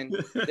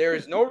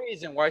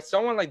reason why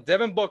someone like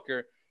Devin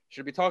Booker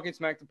should be talking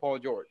smack to Paul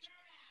George.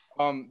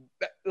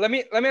 Let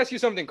me ask you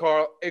something,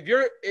 Carl. If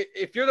you're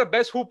the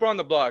best hooper on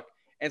the block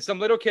and some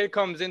little kid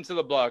comes into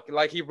the block,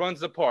 like he runs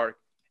the park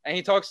and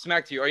he talks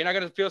smack to you, are you not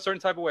going to feel a certain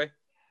type of way?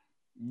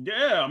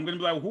 Yeah, I'm going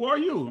to be like, who are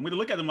you? I'm going to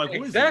look at him like, who is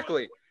he?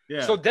 Exactly.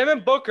 Yeah. So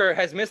Devin Booker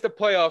has missed the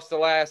playoffs the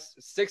last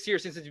 6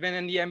 years since he's been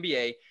in the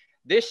NBA.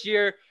 This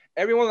year,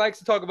 everyone likes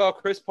to talk about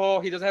Chris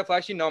Paul. He doesn't have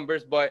flashy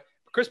numbers, but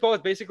Chris Paul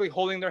is basically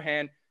holding their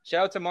hand.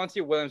 Shout out to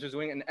Monty Williams, who's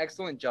doing an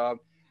excellent job.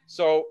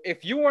 So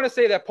if you want to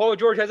say that Paul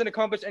George hasn't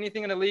accomplished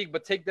anything in the league,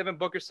 but take Devin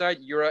Booker's side,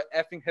 you're an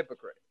effing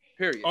hypocrite,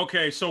 period.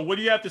 Okay, so what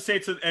do you have to say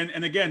to –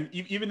 and again,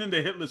 even in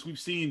the hit list, we've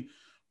seen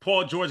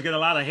Paul George get a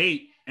lot of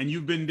hate, and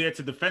you've been there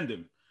to defend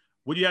him.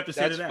 What do you have to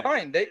say to that? That's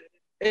fine.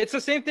 It's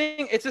the same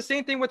thing. It's the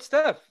same thing with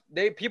Steph.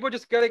 People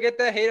just got to get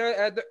that hate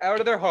out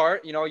of their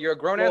heart. You know, you're a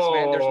grown-ass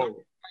man. There's no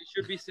reason you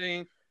should be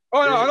saying –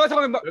 oh, no, I'm not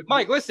talking about –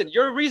 Mike, listen,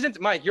 your reasons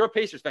 – Mike, you're a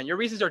Pacers fan. Your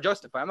reasons are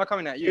justified. I'm not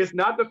coming at you. It's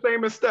not the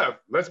same as Steph.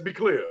 Let's be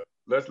clear.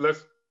 Let's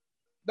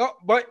No,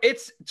 but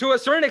it's to a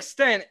certain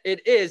extent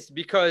it is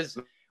because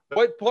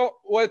what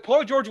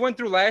Paul George went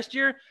through last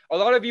year. A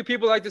lot of you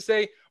people like to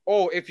say,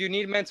 "Oh, if you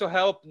need mental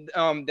help,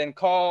 then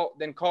go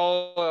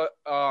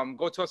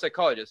to a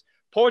psychologist."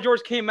 Paul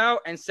George came out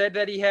and said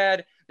that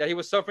he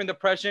was suffering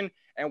depression,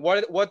 and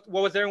what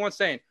was everyone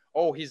saying?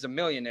 Oh, he's a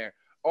millionaire.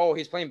 Oh,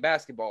 he's playing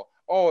basketball.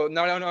 Oh,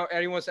 no,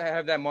 everyone wants to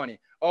have that money.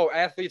 Oh,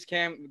 athletes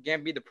can't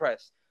be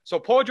depressed. So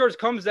Paul George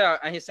comes out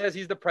and he says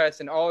he's depressed,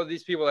 and all of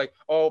these people are like,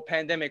 oh,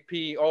 pandemic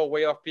P, oh,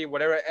 way off P,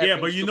 whatever. Yeah,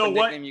 but you know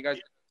what? You guys...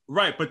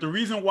 Right, but the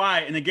reason why,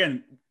 and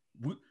again,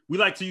 we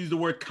like to use the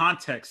word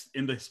context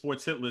in the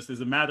sports hit list. Is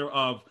a matter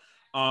of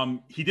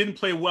he didn't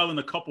play well in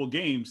a couple of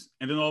games,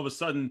 and then all of a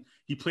sudden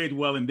he played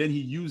well, and then he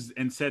used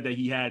and said that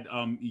he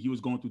was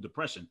going through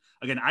depression.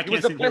 Again, I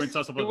can't sit here and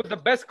tell somebody. He was the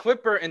best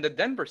Clipper in the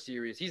Denver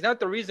series. He's not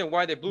the reason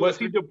why they blew. Was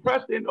he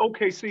depressed in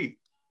OKC?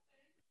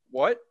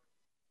 What?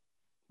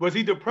 Was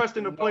he depressed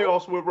in the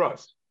playoffs with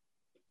Russ?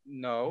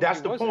 No.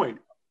 That's the point.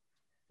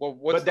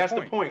 Well, that's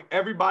the point.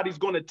 Everybody's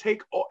going to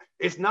take –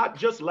 it's not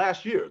just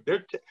last year.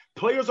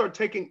 Players are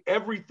taking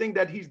everything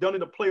that he's done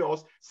in the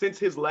playoffs since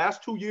his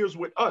last 2 years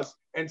with us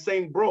and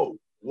saying, bro,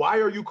 why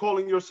are you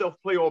calling yourself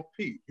playoff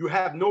P? You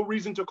have no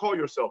reason to call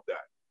yourself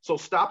that. So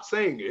stop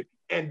saying it.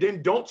 And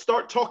then don't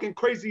start talking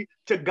crazy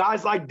to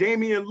guys like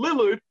Damian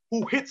Lillard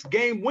who hits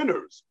game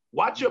winners.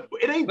 Watch it.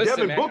 It ain't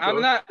Listen, Devin man,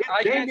 Booker.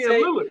 I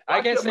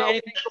can't say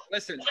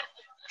anything.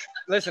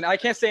 Listen, I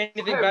can't say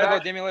anything bad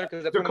about Damian Lillard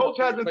because that's the coach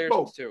hasn't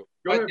spoke. Too.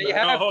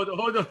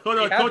 Hold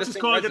on. Coach is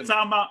calling a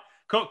timeout.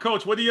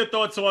 Coach, what are your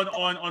thoughts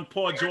on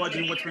Paul George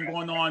and what's been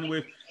going on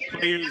with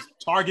players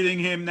targeting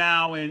him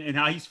now and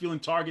how he's feeling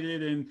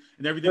targeted and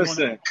everything?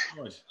 Listen,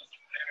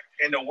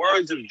 in the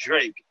words of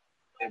Drake,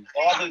 it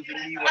bothers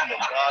me when the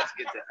gods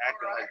get to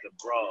acting like the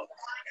bros.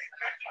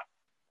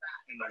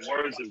 In the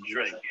words of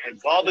Drake,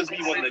 it bothers me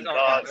when the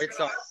gods get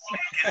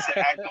to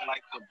acting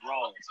like the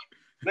bros.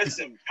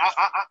 Listen,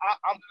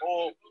 I'm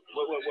all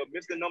what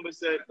Mr. Number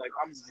said. Like,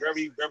 I'm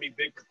very, very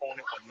big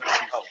proponent of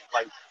mental health.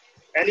 Like,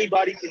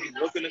 anybody can be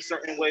looking a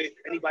certain way,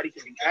 anybody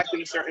can be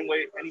acting a certain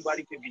way,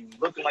 anybody can be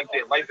looking like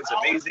their life is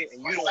amazing,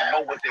 and you don't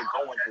know what they're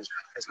going through,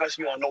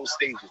 especially on those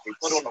stages. They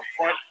put on the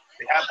front,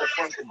 they have the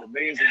front with the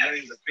millions and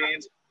millions of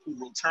fans who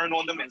will turn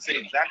on them and say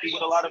exactly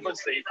what a lot of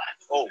us say.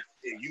 Oh,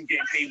 you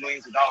getting paid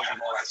millions of dollars and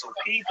all that. So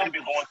P could have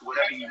been going through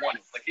whatever he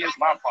wanted. But here's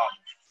my problem.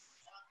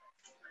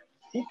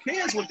 Who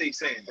cares what they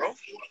saying, bro?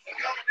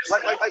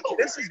 Like,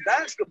 this is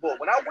basketball.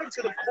 When I went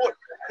to the court,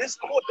 this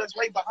court that's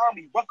right behind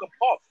me, Rucker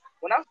Park.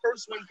 When I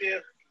first went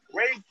there,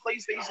 Greg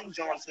PlayStation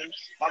Johnson,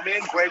 my man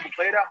Greg, who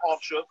played at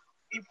Hofstra,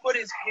 he put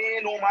his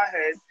hand on my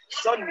head,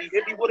 suddenly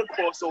hit me with a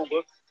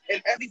crossover,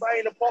 and everybody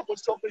in the park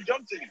was talking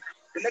junk to me.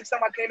 The next time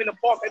I came in the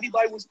park,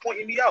 everybody was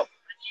pointing me out.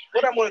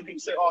 What I'm going to do,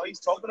 say, oh, he's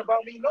talking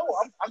about me? No,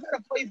 I'm going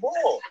to play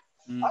ball.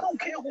 I don't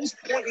care who's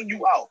pointing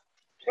you out.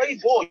 Play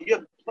ball. Your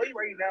play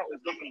right now is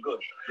looking good.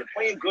 You're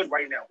playing good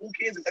right now. Who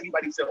cares if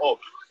everybody said, oh,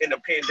 in the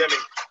pandemic,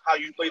 how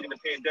you played in the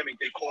pandemic,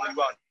 they call you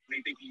out.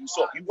 They think you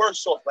soft. You were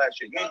soft last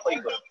year. You ain't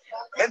played good.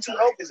 Mental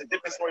health is a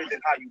different story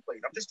than how you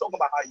played. I'm just talking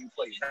about how you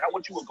played, not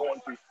what you were going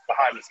through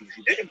behind the scenes.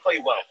 You didn't play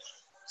well.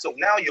 So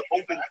now you're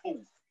open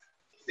food.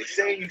 They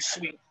say you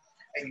sweet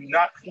and you're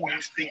not who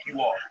you think you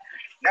are.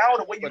 Now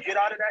the way you get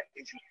out of that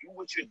is you do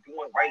what you're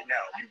doing right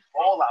now. You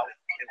ball out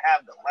and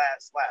have the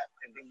last laugh.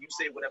 And then you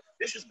say whatever.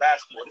 This is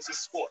basketball. This is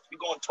sport. We're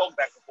going to talk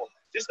back and forth.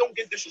 Just don't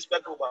get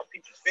disrespectful about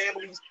people's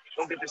families.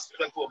 Don't get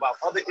disrespectful about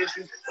other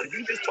issues. But if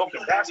you just talking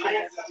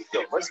basketball,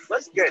 yo,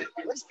 let's get it.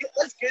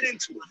 Let's get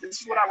into it. This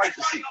is what I like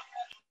to see.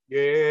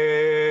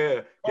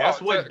 Yeah.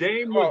 That's what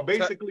Dame was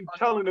basically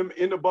telling them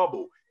in the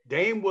bubble.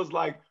 Dame was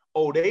like,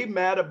 oh, they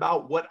mad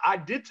about what I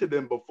did to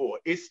them before.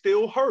 It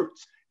still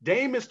hurts.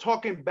 Dame is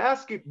talking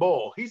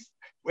basketball. He's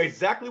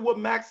exactly what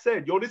Max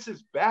said. Yo, this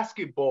is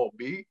basketball,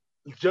 B.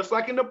 Just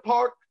like in the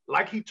park,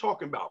 like he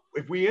talking about.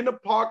 If we in the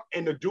park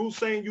and the dude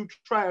saying you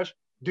trash,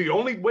 the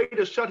only way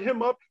to shut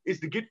him up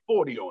is to get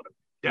 40 on him.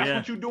 That's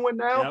what you're doing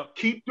now. Yep.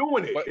 Keep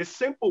doing it. But, it's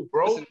simple,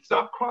 bro. Listen,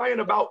 stop crying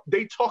about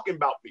they talking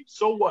about me.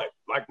 So what?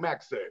 Like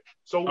Max said.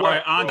 So what? All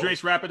right,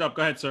 Andres, wrap it up.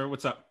 Go ahead, sir.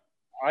 What's up?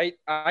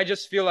 I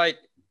just feel like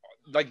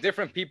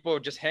different people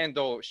just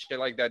handle shit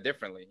like that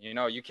differently. You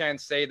know, you can't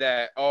say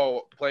that,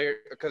 oh, player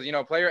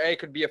player A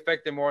could be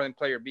affected more than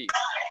player B.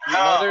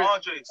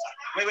 Andres.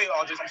 Wait,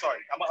 Andres, I'm sorry.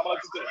 I'm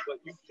about to finish, but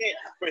you can't.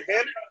 For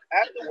him,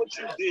 after what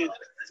you did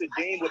to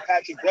Dame with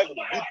Patrick Beverly,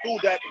 you threw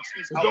that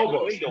excuse out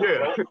the window,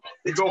 bro.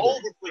 It's over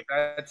for you.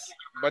 That's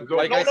not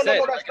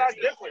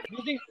different.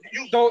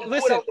 So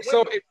listen,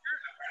 so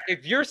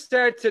if you're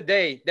sad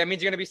today, that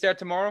means you're gonna be sad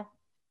tomorrow?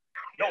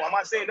 No, I'm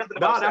not saying nothing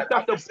about that.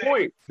 That's not the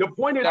point. The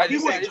point is he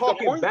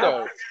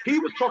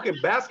was talking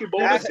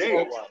basketball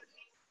today.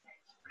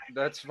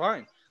 That's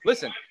fine.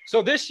 Listen,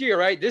 so this year,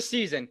 right, this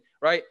season,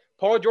 right,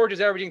 Paul George is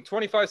averaging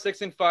 25,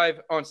 6, and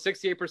 5 on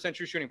 68%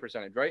 true shooting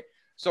percentage, right?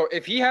 So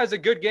if he has a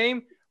good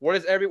game, what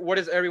does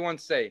everyone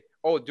say?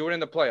 Oh, do it in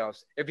the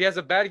playoffs. If he has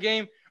a bad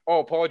game,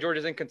 oh, Paul George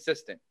is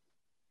inconsistent.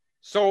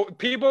 So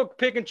people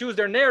pick and choose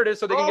their narratives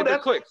so they can get their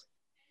clicks.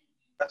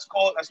 That's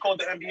called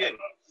the NBA.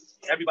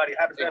 Everybody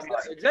happens to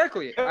everybody.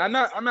 Exactly. I'm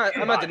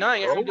not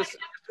denying it. I'm just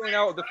pointing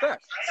out the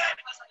facts.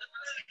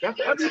 That's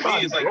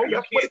everybody, bro.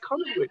 That's what it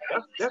comes with.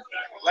 That's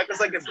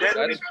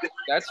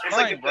that's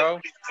fine, like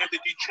bro. If the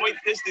Detroit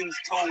Pistons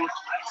told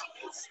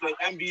the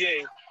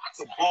NBA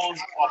the Bulls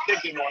are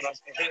picking on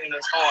us and hitting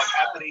us hard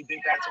after they did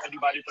that to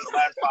everybody for the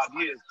last 5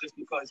 years just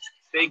because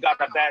they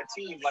got a bad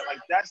team, like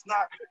that's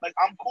not like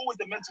I'm cool with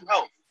the mental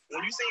health.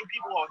 When you saying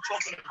people are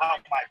talking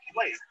about my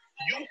play,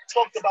 You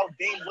talked about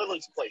Dame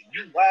Lillard's play.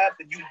 You laughed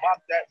and you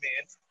mocked that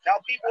man. Now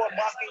people are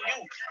mocking you.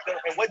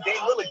 And what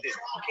Dame Lillard did,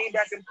 he came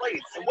back and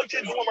played. And what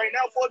you're doing right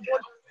now, Paul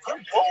George,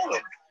 you're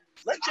balling.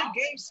 Let your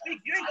game speak.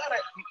 You ain't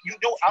gotta. You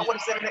know, I would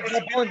have said in the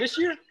interview. Balling this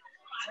year.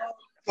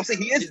 I'm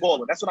saying he is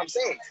balling. That's what I'm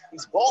saying.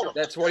 He's balling.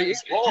 That's what he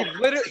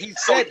literally he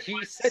said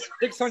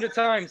 600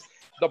 times.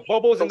 The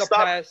bubble's in the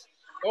past.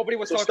 Nobody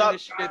was talking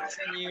this shit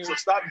 10 years. So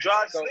stop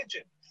Josh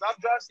snitching.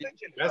 Stop Josh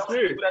snitching. That's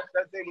it.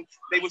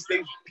 They was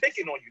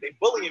picking on you. They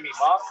bullying me,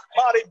 Ma.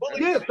 Ma, they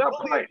bullying me. Yeah, stop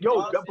playing.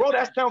 Yo, bro,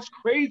 that sounds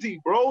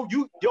crazy, bro.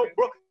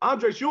 Bro,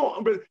 Andres, you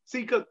don't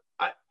see, because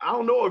I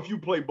don't know if you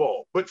play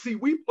ball, but see,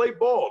 we play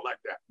ball like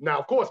that. Now,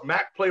 of course,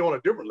 Mac play on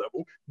a different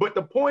level, but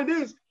the point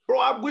is, bro,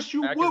 I wish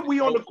you would be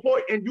on the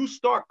court and you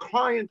start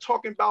crying,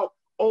 talking about,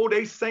 oh,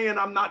 they saying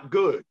I'm not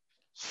good.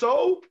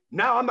 So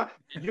now I'm not,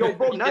 yo,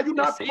 bro, now you're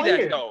not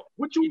playing. That,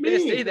 what you he mean?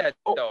 Didn't say that,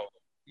 though.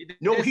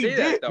 No, he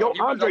did. Yo,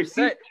 Andre, he's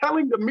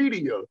telling the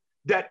media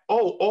that,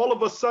 oh, all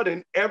of a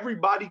sudden,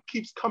 everybody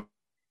keeps coming.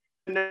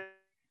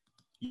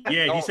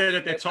 Yeah, he said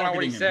that they're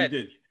targeting him. He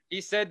did. He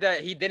said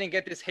that he didn't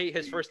get this hate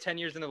his first 10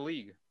 years in the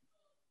league.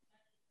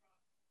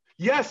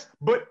 Yes,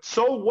 but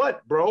so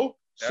what, bro?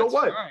 So That's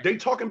what? fine. They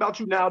talking about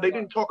you now. They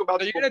didn't talk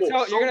about you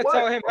before. You're gonna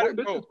tell him how to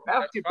this go. is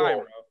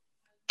basketball.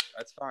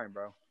 That's fine,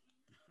 bro.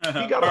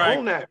 You gotta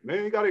own that,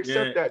 man. You gotta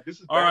accept that. This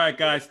is all right,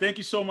 guys. Thank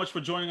you so much for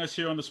joining us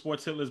here on the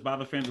Sports Hit List by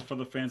the fans and for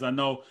the fans. I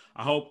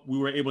hope we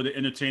were able to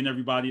entertain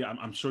everybody.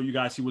 I'm sure you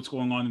guys see what's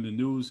going on in the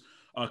news.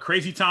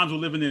 Crazy times we're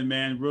living in,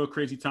 man. Real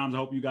crazy times. I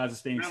hope you guys are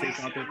staying safe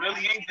out there. It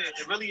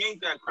really ain't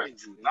that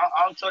crazy. And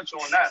I'll touch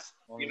on that,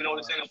 even though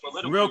it's in a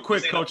political. Real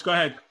quick, Coach, go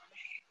ahead.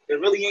 It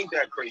really ain't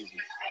that crazy.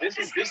 This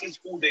is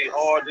who they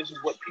are. This is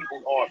what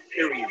people are,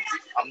 period.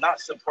 I'm not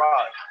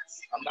surprised.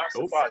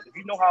 If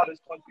you know how this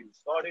country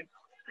started,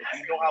 if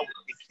you know how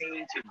it came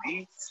to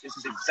be, this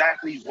is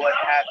exactly what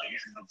happened.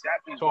 This is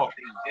exactly what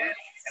they did.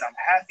 And I'm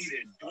happy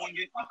they're doing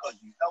it because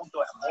you held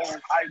the moral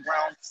high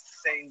ground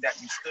saying that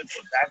you stood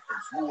for back for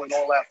blue and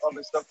all that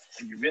other stuff,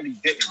 and you really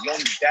didn't. You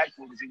only backed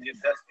what was in your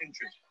best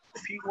interest.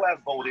 The people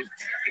have voted.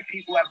 The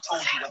people have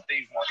told you what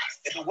they want.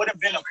 If it would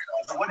have been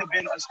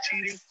us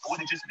cheating, it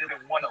would have just been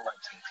in one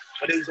election.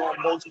 But it was on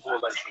multiple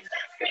elections.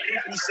 The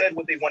people said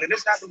what they wanted.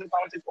 This happens in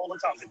politics all the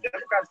time. The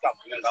Democrats got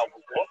booted out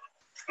before.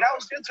 Now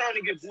it's their turn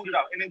to get booted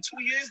out. And in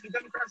 2 years, the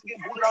Democrats will get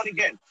booted out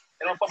again.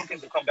 And the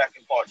Republicans will come back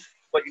and party.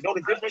 But you know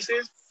the difference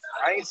is,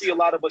 I ain't see a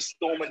lot of us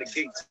storming the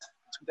gates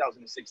in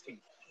 2016.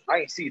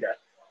 I ain't see that.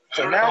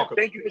 So now,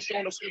 thank you for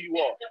showing us who you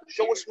are.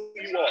 Show us who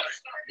you are.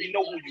 We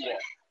know who you are.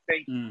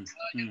 Thank you.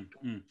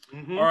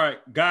 Mm-hmm. All right,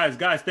 guys,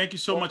 thank you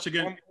so much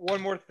again.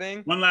 One more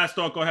thing. One last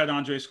thought. Go ahead,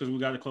 Andres, because we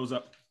got to close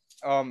up.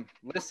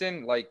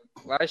 Listen, like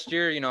last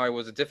year, it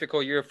was a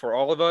difficult year for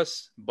all of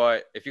us.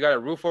 But if you got a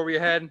roof over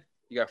your head,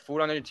 you got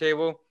food on your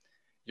table,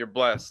 you're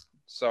blessed.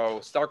 So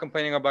start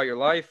complaining about your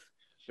life.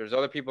 There's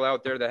other people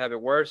out there that have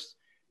it worse.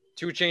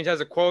 2 Chainz has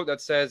a quote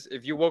that says,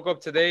 if you woke up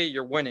today,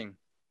 you're winning.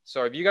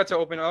 So if you got to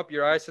open up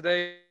your eyes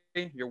today,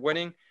 you're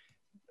winning.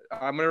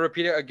 I'm going to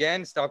repeat it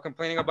again. Stop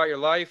complaining about your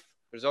life.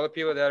 There's other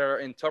people that are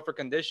in tougher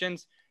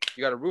conditions.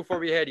 You got a roof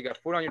over your head. You got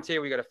food on your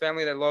table. You got a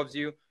family that loves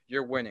you.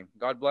 You're winning.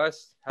 God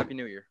bless. Happy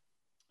New Year.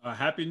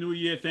 Happy New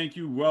Year. Thank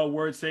you. Well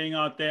word saying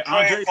out there.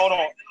 Andre, hold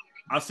on.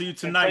 I'll see you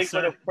tonight,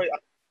 sir.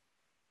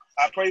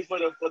 I pray for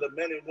the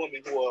men and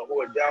women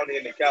who are down there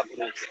in the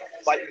Capitol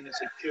fighting to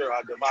secure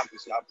our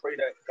democracy. I pray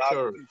that God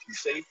will keep you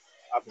safe.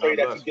 I pray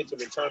that you get to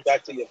return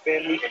back to your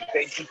family, and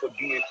thank you for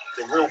being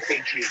the real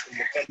patriot.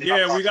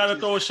 Yeah, we got to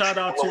throw a shout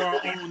out to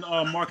our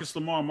own Marcus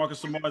Lamar.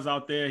 Marcus Lamar is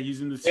out there. He's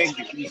in the Thank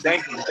you.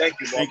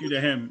 Thank you to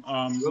him.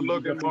 We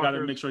got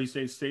to make sure he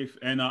stays safe.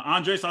 And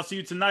Andres, I'll see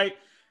you tonight.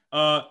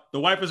 The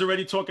wife is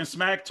already talking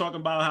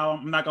about how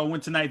I'm not gonna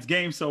win tonight's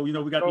game. So we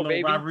got a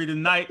little rivalry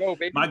tonight.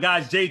 My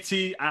guys,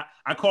 JT,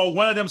 I call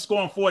one of them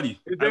scoring 40.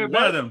 One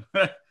of them.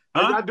 Huh?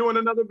 I'm not doing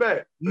another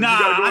bet. Nah,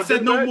 I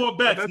said no more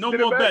bets. No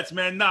more bets,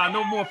 man. Nah,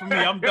 no more for me.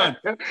 I'm done.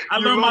 I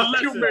learned my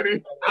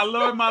lesson. I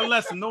learned my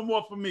lesson. No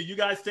more for me. You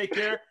guys take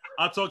care.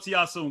 I'll talk to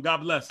y'all soon.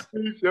 God bless.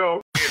 It's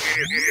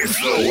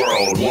the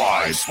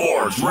Worldwide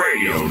Sports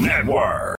Radio Network.